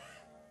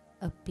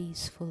 a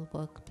peaceful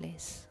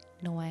workplace,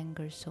 no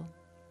anger zone.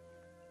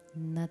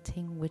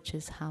 Nothing which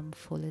is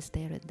harmful is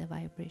there in the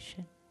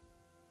vibration.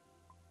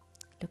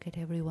 Look at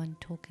everyone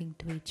talking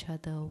to each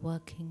other,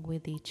 working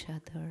with each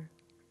other.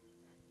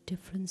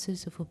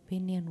 Differences of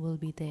opinion will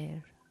be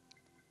there.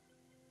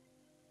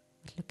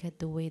 But look at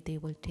the way they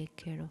will take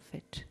care of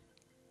it.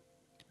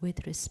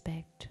 With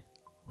respect,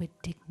 with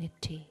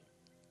dignity.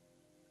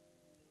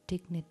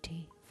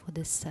 Dignity for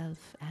the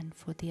self and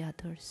for the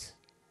others.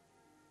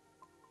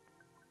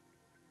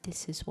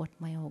 This is what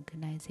my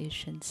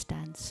organization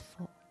stands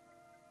for.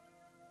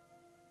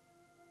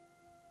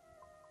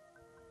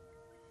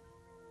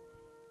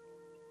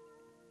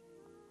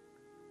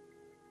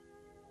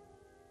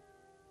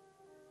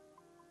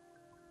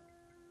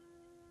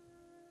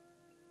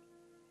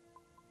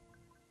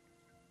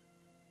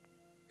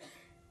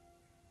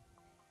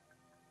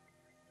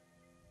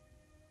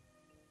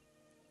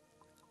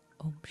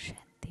 Om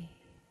Shanti.